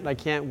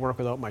can't work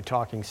without my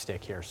talking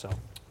stick here. So,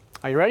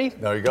 are you ready?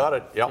 No, you got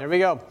it. Yep. Here we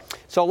go.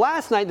 So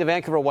last night, the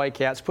Vancouver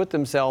Whitecaps put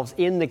themselves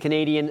in the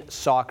Canadian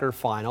Soccer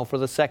Final for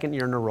the second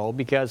year in a row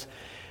because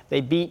they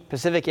beat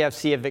Pacific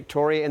FC of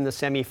Victoria in the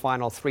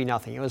semifinal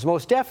 3-0. It was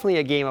most definitely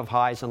a game of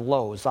highs and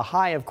lows. The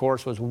high, of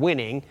course, was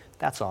winning.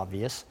 That's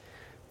obvious.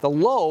 The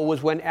low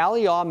was when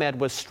Ali Ahmed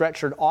was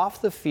stretchered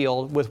off the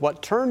field with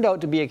what turned out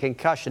to be a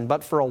concussion,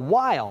 but for a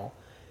while,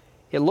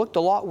 it looked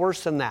a lot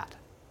worse than that.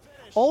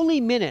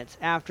 Only minutes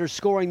after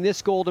scoring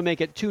this goal to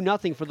make it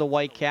 2-0 for the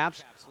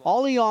Whitecaps,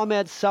 Ali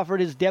Ahmed suffered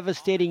his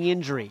devastating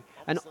injury,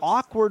 an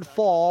awkward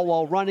fall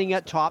while running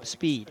at top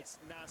speed.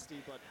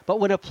 But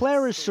when a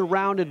player is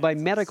surrounded by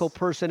medical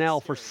personnel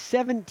for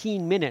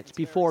 17 minutes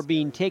before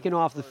being taken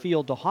off the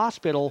field to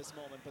hospital,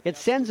 it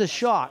sends a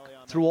shock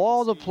through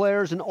all the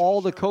players and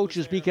all the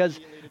coaches because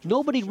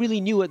nobody really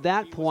knew at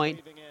that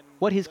point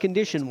what his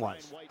condition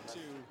was.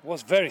 It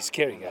was very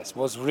scary, guys. It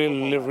was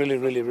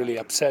really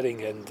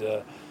upsetting.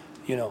 And,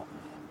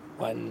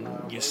 when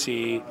you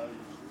see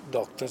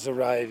doctors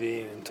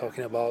arriving and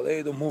talking about,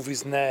 hey, to move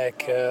his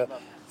neck,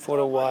 for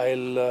a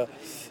while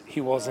he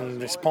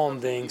wasn't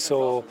responding.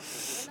 So,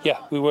 yeah,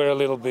 we were a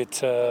little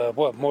bit,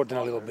 more than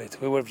a little bit.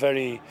 We were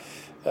very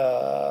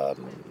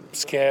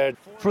scared.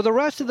 For the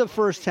rest of the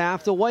first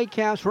half, the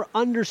Whitecaps were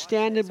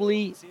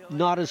understandably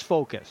not as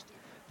focused.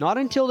 Not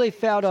until they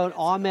found out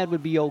Ahmed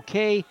would be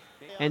okay,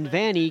 and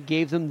Vanni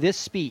gave them this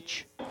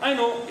speech. I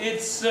know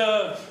it's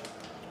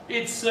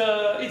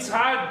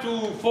hard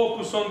to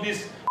focus on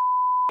this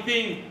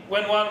thing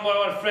when one of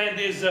our friends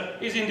is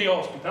in the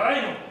hospital.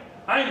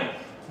 I know.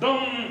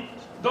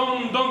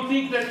 Don't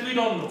think that we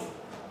don't know,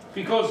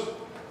 because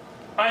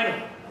I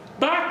know.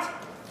 But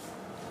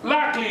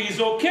luckily he's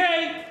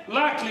okay.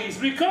 Luckily he's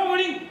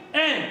recovering,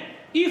 and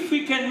if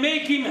we can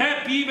make him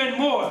happy even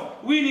more,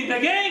 winning the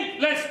game,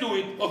 let's do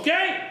it.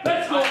 Okay?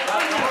 Let's go.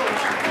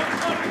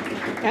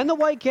 And the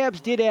Whitecaps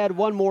did add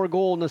one more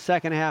goal in the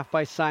second half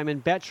by Simon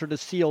Betcher to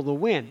seal the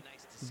win.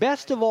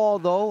 Best of all,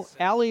 though,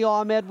 Ali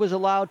Ahmed was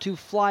allowed to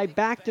fly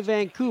back to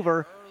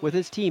Vancouver with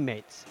his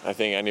teammates. I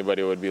think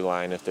anybody would be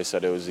lying if they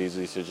said it was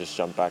easy to just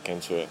jump back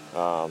into it.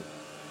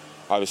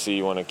 Obviously,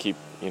 you want to keep,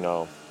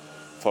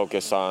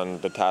 focus on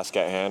the task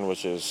at hand,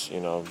 which is,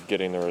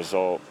 getting the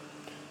result.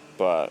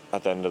 But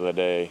at the end of the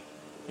day,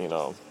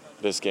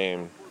 this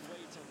game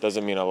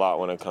doesn't mean a lot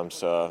when it comes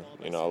to,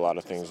 a lot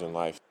of things in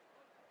life.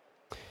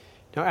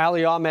 Now,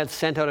 Ali Ahmed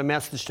sent out a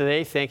message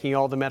today thanking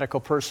all the medical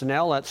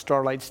personnel at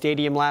Starlight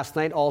Stadium last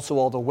night, also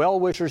all the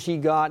well-wishers he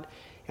got,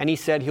 and he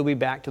said he'll be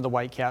back to the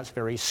Whitecaps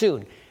very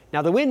soon.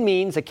 Now, the win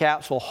means the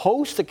Caps will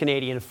host the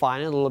Canadian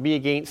final. It'll be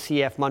against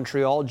CF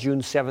Montreal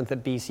June 7th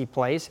at BC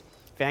Place.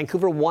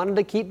 Vancouver wanted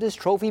to keep this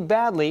trophy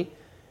badly.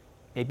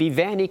 Maybe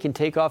Vanni can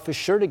take off his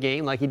shirt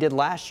again like he did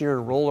last year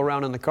and roll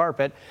around on the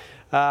carpet.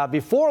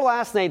 Before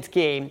last night's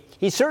game,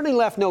 he certainly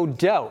left no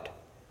doubt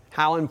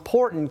how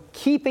important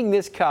keeping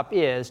this cup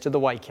is to the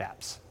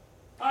Whitecaps.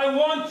 I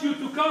want you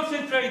to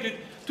concentrate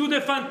to the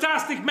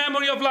fantastic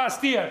memory of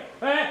last year.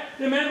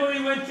 The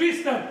memory when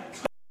Tristan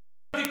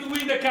to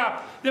win the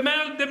cup. The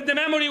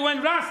memory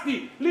when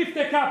Rusty lift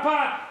the cup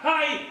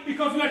high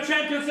because we are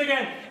champions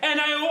again.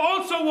 And I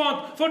also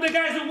want for the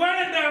guys who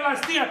weren't there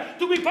last year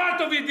to be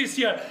part of it this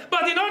year.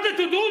 But in order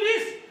to do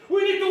this,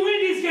 we need to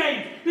win this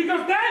game.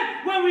 Because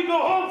then, when we go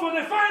home for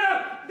the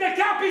final, the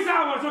cup is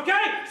ours,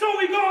 okay? So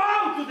we go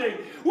out today.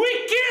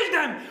 We kill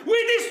them.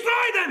 We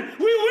destroy them.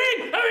 We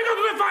win. And we go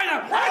to the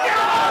final.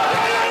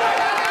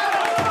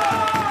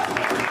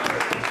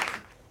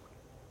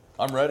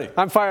 I'm ready.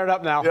 I'm fired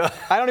up now. Yeah.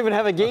 I don't even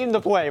have a game to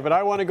play, but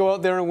I want to go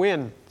out there and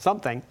win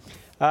something.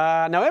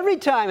 Now, every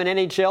time an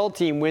NHL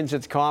team wins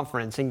its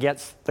conference and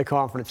gets the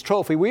conference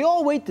trophy, we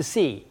all wait to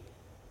see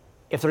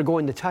if they're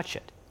going to touch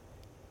it.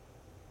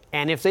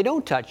 And if they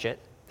don't touch it,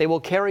 they will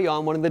carry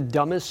on one of the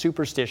dumbest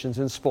superstitions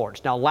in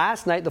sports. Now,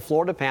 last night, the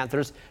Florida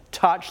Panthers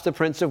touched the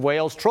Prince of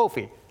Wales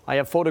trophy. I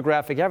have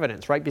photographic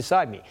evidence right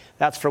beside me.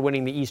 That's for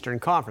winning the Eastern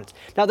Conference.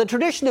 Now, the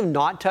tradition of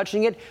not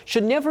touching it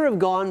should never have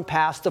gone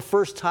past the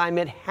first time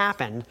it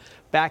happened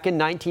back in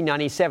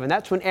 1997.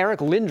 That's when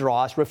Eric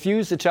Lindros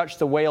refused to touch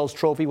the Wales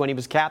trophy when he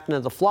was captain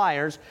of the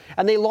Flyers,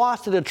 and they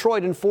lost to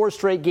Detroit in 4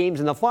 straight games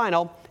in the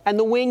final, and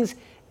the Wings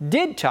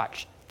did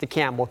touch the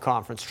Campbell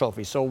Conference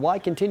Trophy. So why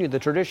continue the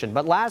tradition?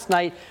 But last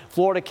night,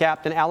 Florida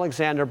captain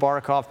Alexander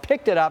Barkov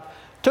picked it up,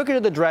 took it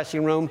to the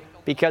dressing room,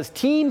 because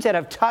teams that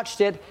have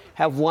touched it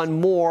have won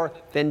more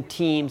than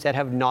teams that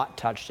have not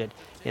touched it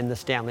in the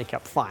Stanley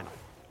Cup final.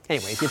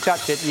 Anyway, if you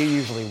touch it, you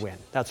usually win.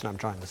 That's what I'm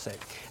trying to say.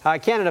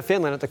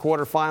 Canada-Finland at the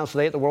quarterfinals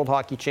today at the World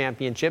Hockey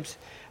Championships.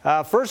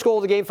 First goal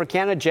of the game for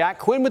Canada, Jack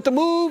Quinn with the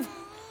move,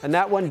 and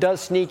that one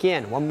does sneak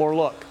in. One more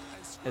look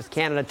as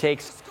Canada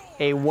takes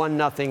a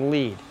 1-0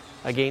 lead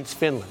against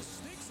Finland.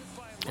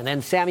 And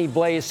then Sammy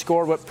Blais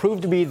scored what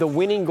proved to be the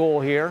winning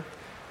goal here.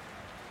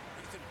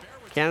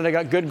 Canada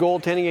got good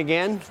goaltending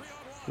again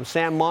from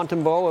Sam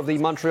Montembeault of the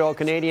Montreal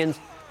Canadiens.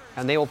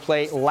 and they will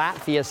play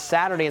Latvia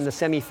Saturday in the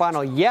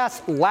semifinal.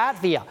 Yes,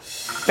 Latvia,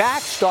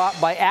 backstopped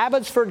by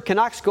Abbotsford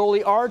Canucks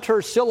goalie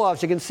Artur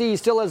Silovs. You can see he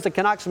still has the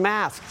Canucks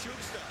mask.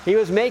 He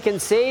was making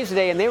saves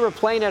today, and they were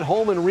playing at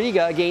home in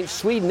Riga against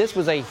Sweden. This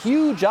was a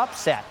huge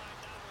upset.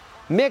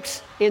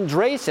 Mix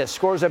Indrasis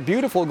scores a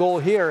beautiful goal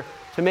here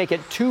to make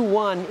it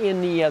 2-1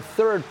 in the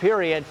third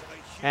period.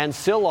 And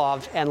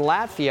Silovs and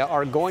Latvia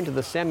are going to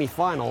the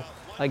semifinal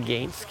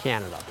against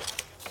Canada.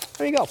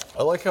 There you go.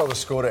 I like how the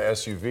Skoda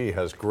SUV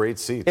has great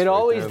seats. It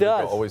always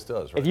does. It always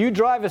does, right? If you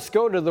drive a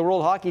Skoda to the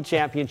World Hockey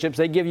Championships,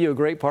 they give you a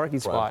great parking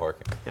spot.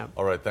 Parking. Yep.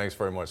 All right, thanks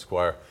very much,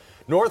 Squire.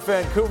 North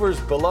Vancouver's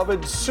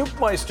beloved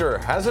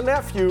Soupmeister has a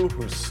nephew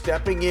who's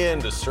stepping in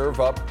to serve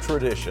up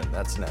tradition.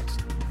 That's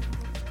next.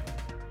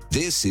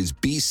 This is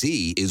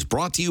BC is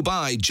brought to you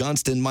by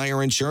Johnston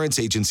Meyer Insurance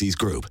Agencies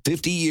Group.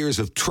 50 years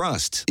of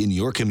trust in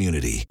your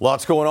community.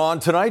 Lots going on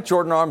tonight.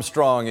 Jordan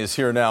Armstrong is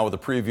here now with a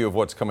preview of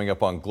what's coming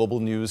up on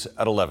Global News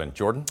at 11.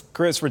 Jordan?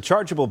 Chris,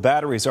 rechargeable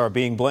batteries are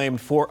being blamed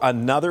for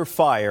another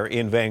fire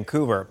in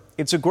Vancouver.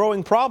 It's a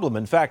growing problem.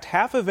 In fact,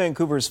 half of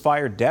Vancouver's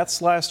fire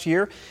deaths last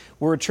year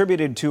were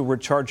attributed to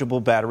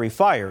rechargeable battery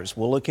fires.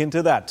 We'll look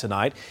into that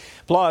tonight.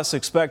 Plus,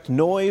 expect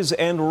noise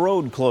and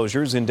road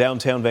closures in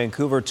downtown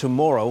Vancouver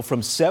tomorrow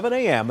from 7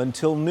 a.m.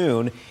 until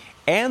noon.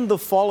 And the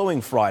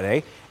following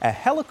Friday, a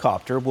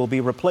helicopter will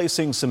be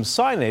replacing some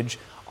signage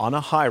on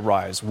a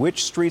high-rise.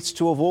 Which streets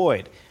to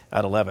avoid?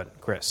 At 11.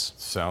 Chris.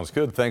 Sounds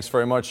good. Thanks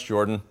very much,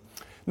 Jordan.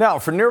 Now,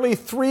 for nearly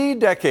 3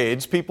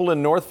 decades, people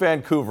in North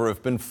Vancouver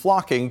have been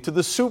flocking to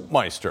the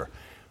Soupmeister.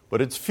 But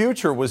its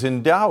future was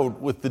in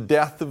doubt with the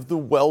death of the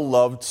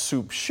well-loved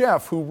soup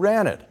chef who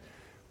ran it.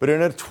 But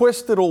in a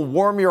twist that'll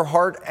warm your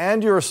heart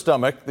and your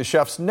stomach, the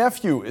chef's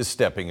nephew is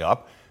stepping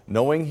up,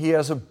 knowing he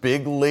has a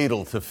big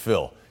ladle to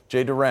fill.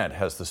 Jay Durant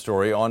has the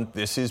story on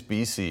This Is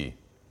BC.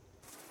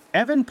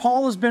 Evan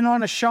Paul has been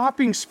on a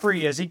shopping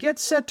spree as he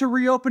gets set to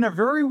reopen a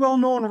very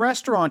well-known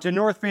restaurant in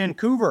North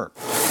Vancouver.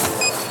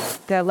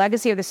 The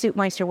legacy of the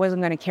Soupmeister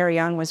wasn't going to carry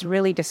on was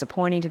really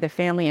disappointing to the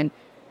family, and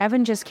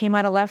Evan just came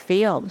out of left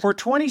field. For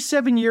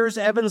 27 years,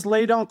 Evan's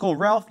late uncle,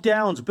 Ralph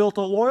Downs, built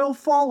a loyal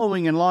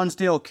following in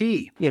Lonsdale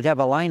Quay. You'd have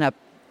a lineup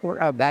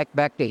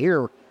back to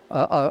here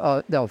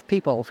of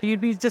people.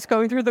 You'd be just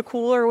going through the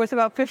cooler with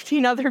about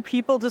 15 other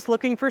people just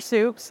looking for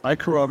soups. I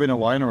grew up in a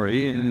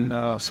winery in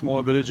a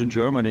small village in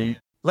Germany.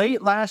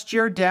 Late last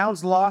year,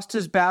 Downs lost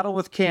his battle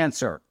with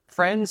cancer.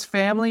 Friends,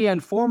 family,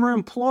 and former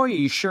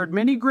employees shared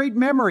many great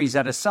memories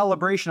at a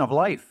celebration of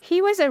life.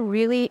 He was a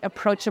really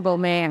approachable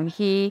man.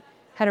 He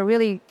had a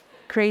really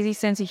crazy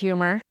sense of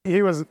humor.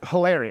 He was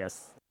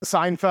hilarious.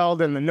 Seinfeld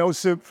and the no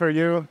soup for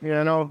you,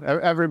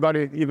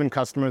 everybody, even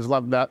customers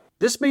loved that.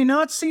 This may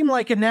not seem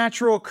like a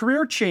natural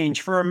career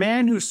change for a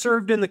man who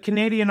served in the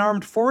Canadian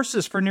Armed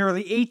Forces for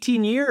nearly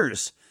 18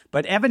 years.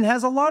 But Evan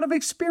has a lot of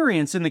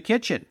experience in the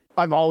kitchen.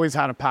 I've always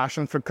had a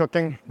passion for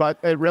cooking, but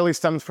it really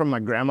stems from my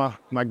grandma.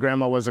 My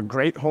grandma was a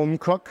great home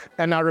cook.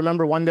 And I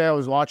remember one day I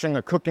was watching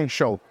a cooking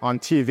show on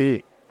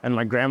TV, and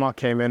my grandma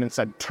came in and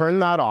said, "Turn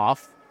that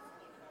off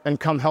and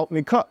come help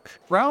me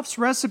cook." Ralph's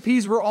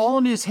recipes were all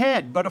in his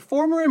head, but a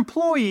former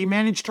employee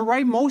managed to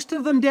write most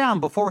of them down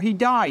before he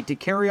died to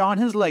carry on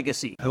his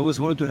legacy. I always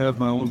wanted to have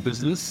my own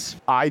business.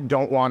 I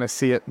don't want to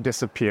see it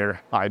disappear.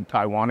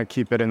 I want to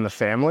keep it in the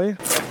family.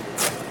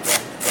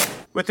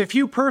 With a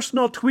few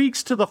personal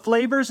tweaks to the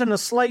flavors and a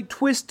slight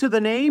twist to the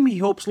name, he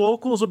hopes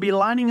locals will be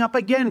lining up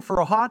again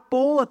for a hot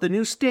bowl at the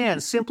new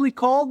stand simply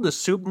called the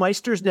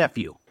Soupmeister's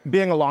Nephew.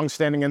 Being a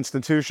long-standing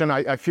institution,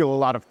 I feel a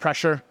lot of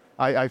pressure.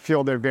 I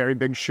feel they're very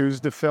big shoes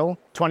to fill.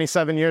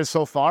 27 years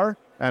so far,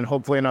 and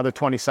hopefully another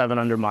 27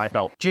 under my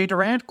belt. Jay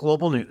Durant,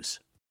 Global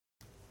News.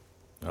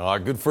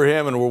 Good for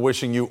him, and we're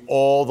wishing you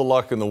all the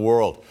luck in the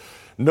world.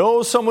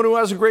 Know someone who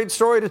has a great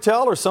story to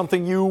tell or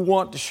something you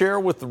want to share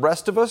with the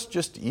rest of us?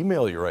 Just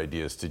email your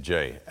ideas to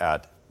Jay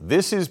at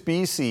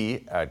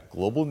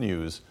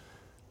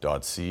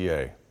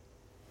thisisbc@globalnews.ca.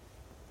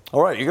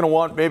 All right, you're going to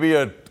want maybe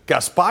a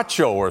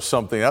gazpacho or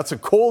something. That's a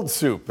cold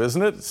soup,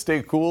 isn't it?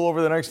 Stay cool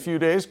over the next few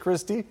days,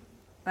 Christy?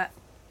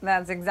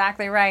 That's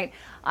exactly right.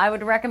 I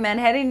would recommend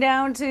heading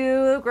down to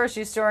the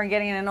grocery store and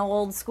getting an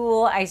old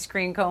school ice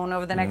cream cone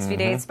over the next few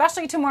days,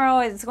 especially tomorrow.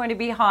 It's going to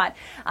be hot.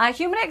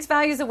 Humidex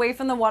values away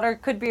from the water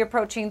could be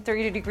approaching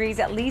 30 degrees.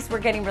 At least we're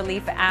getting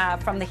relief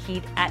from the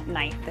heat at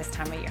night this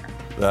time of year.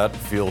 That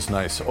feels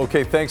nice.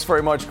 Okay, thanks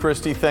very much,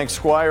 Christy. Thanks,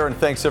 Squire, and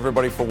thanks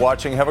everybody for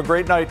watching. Have a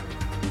great night.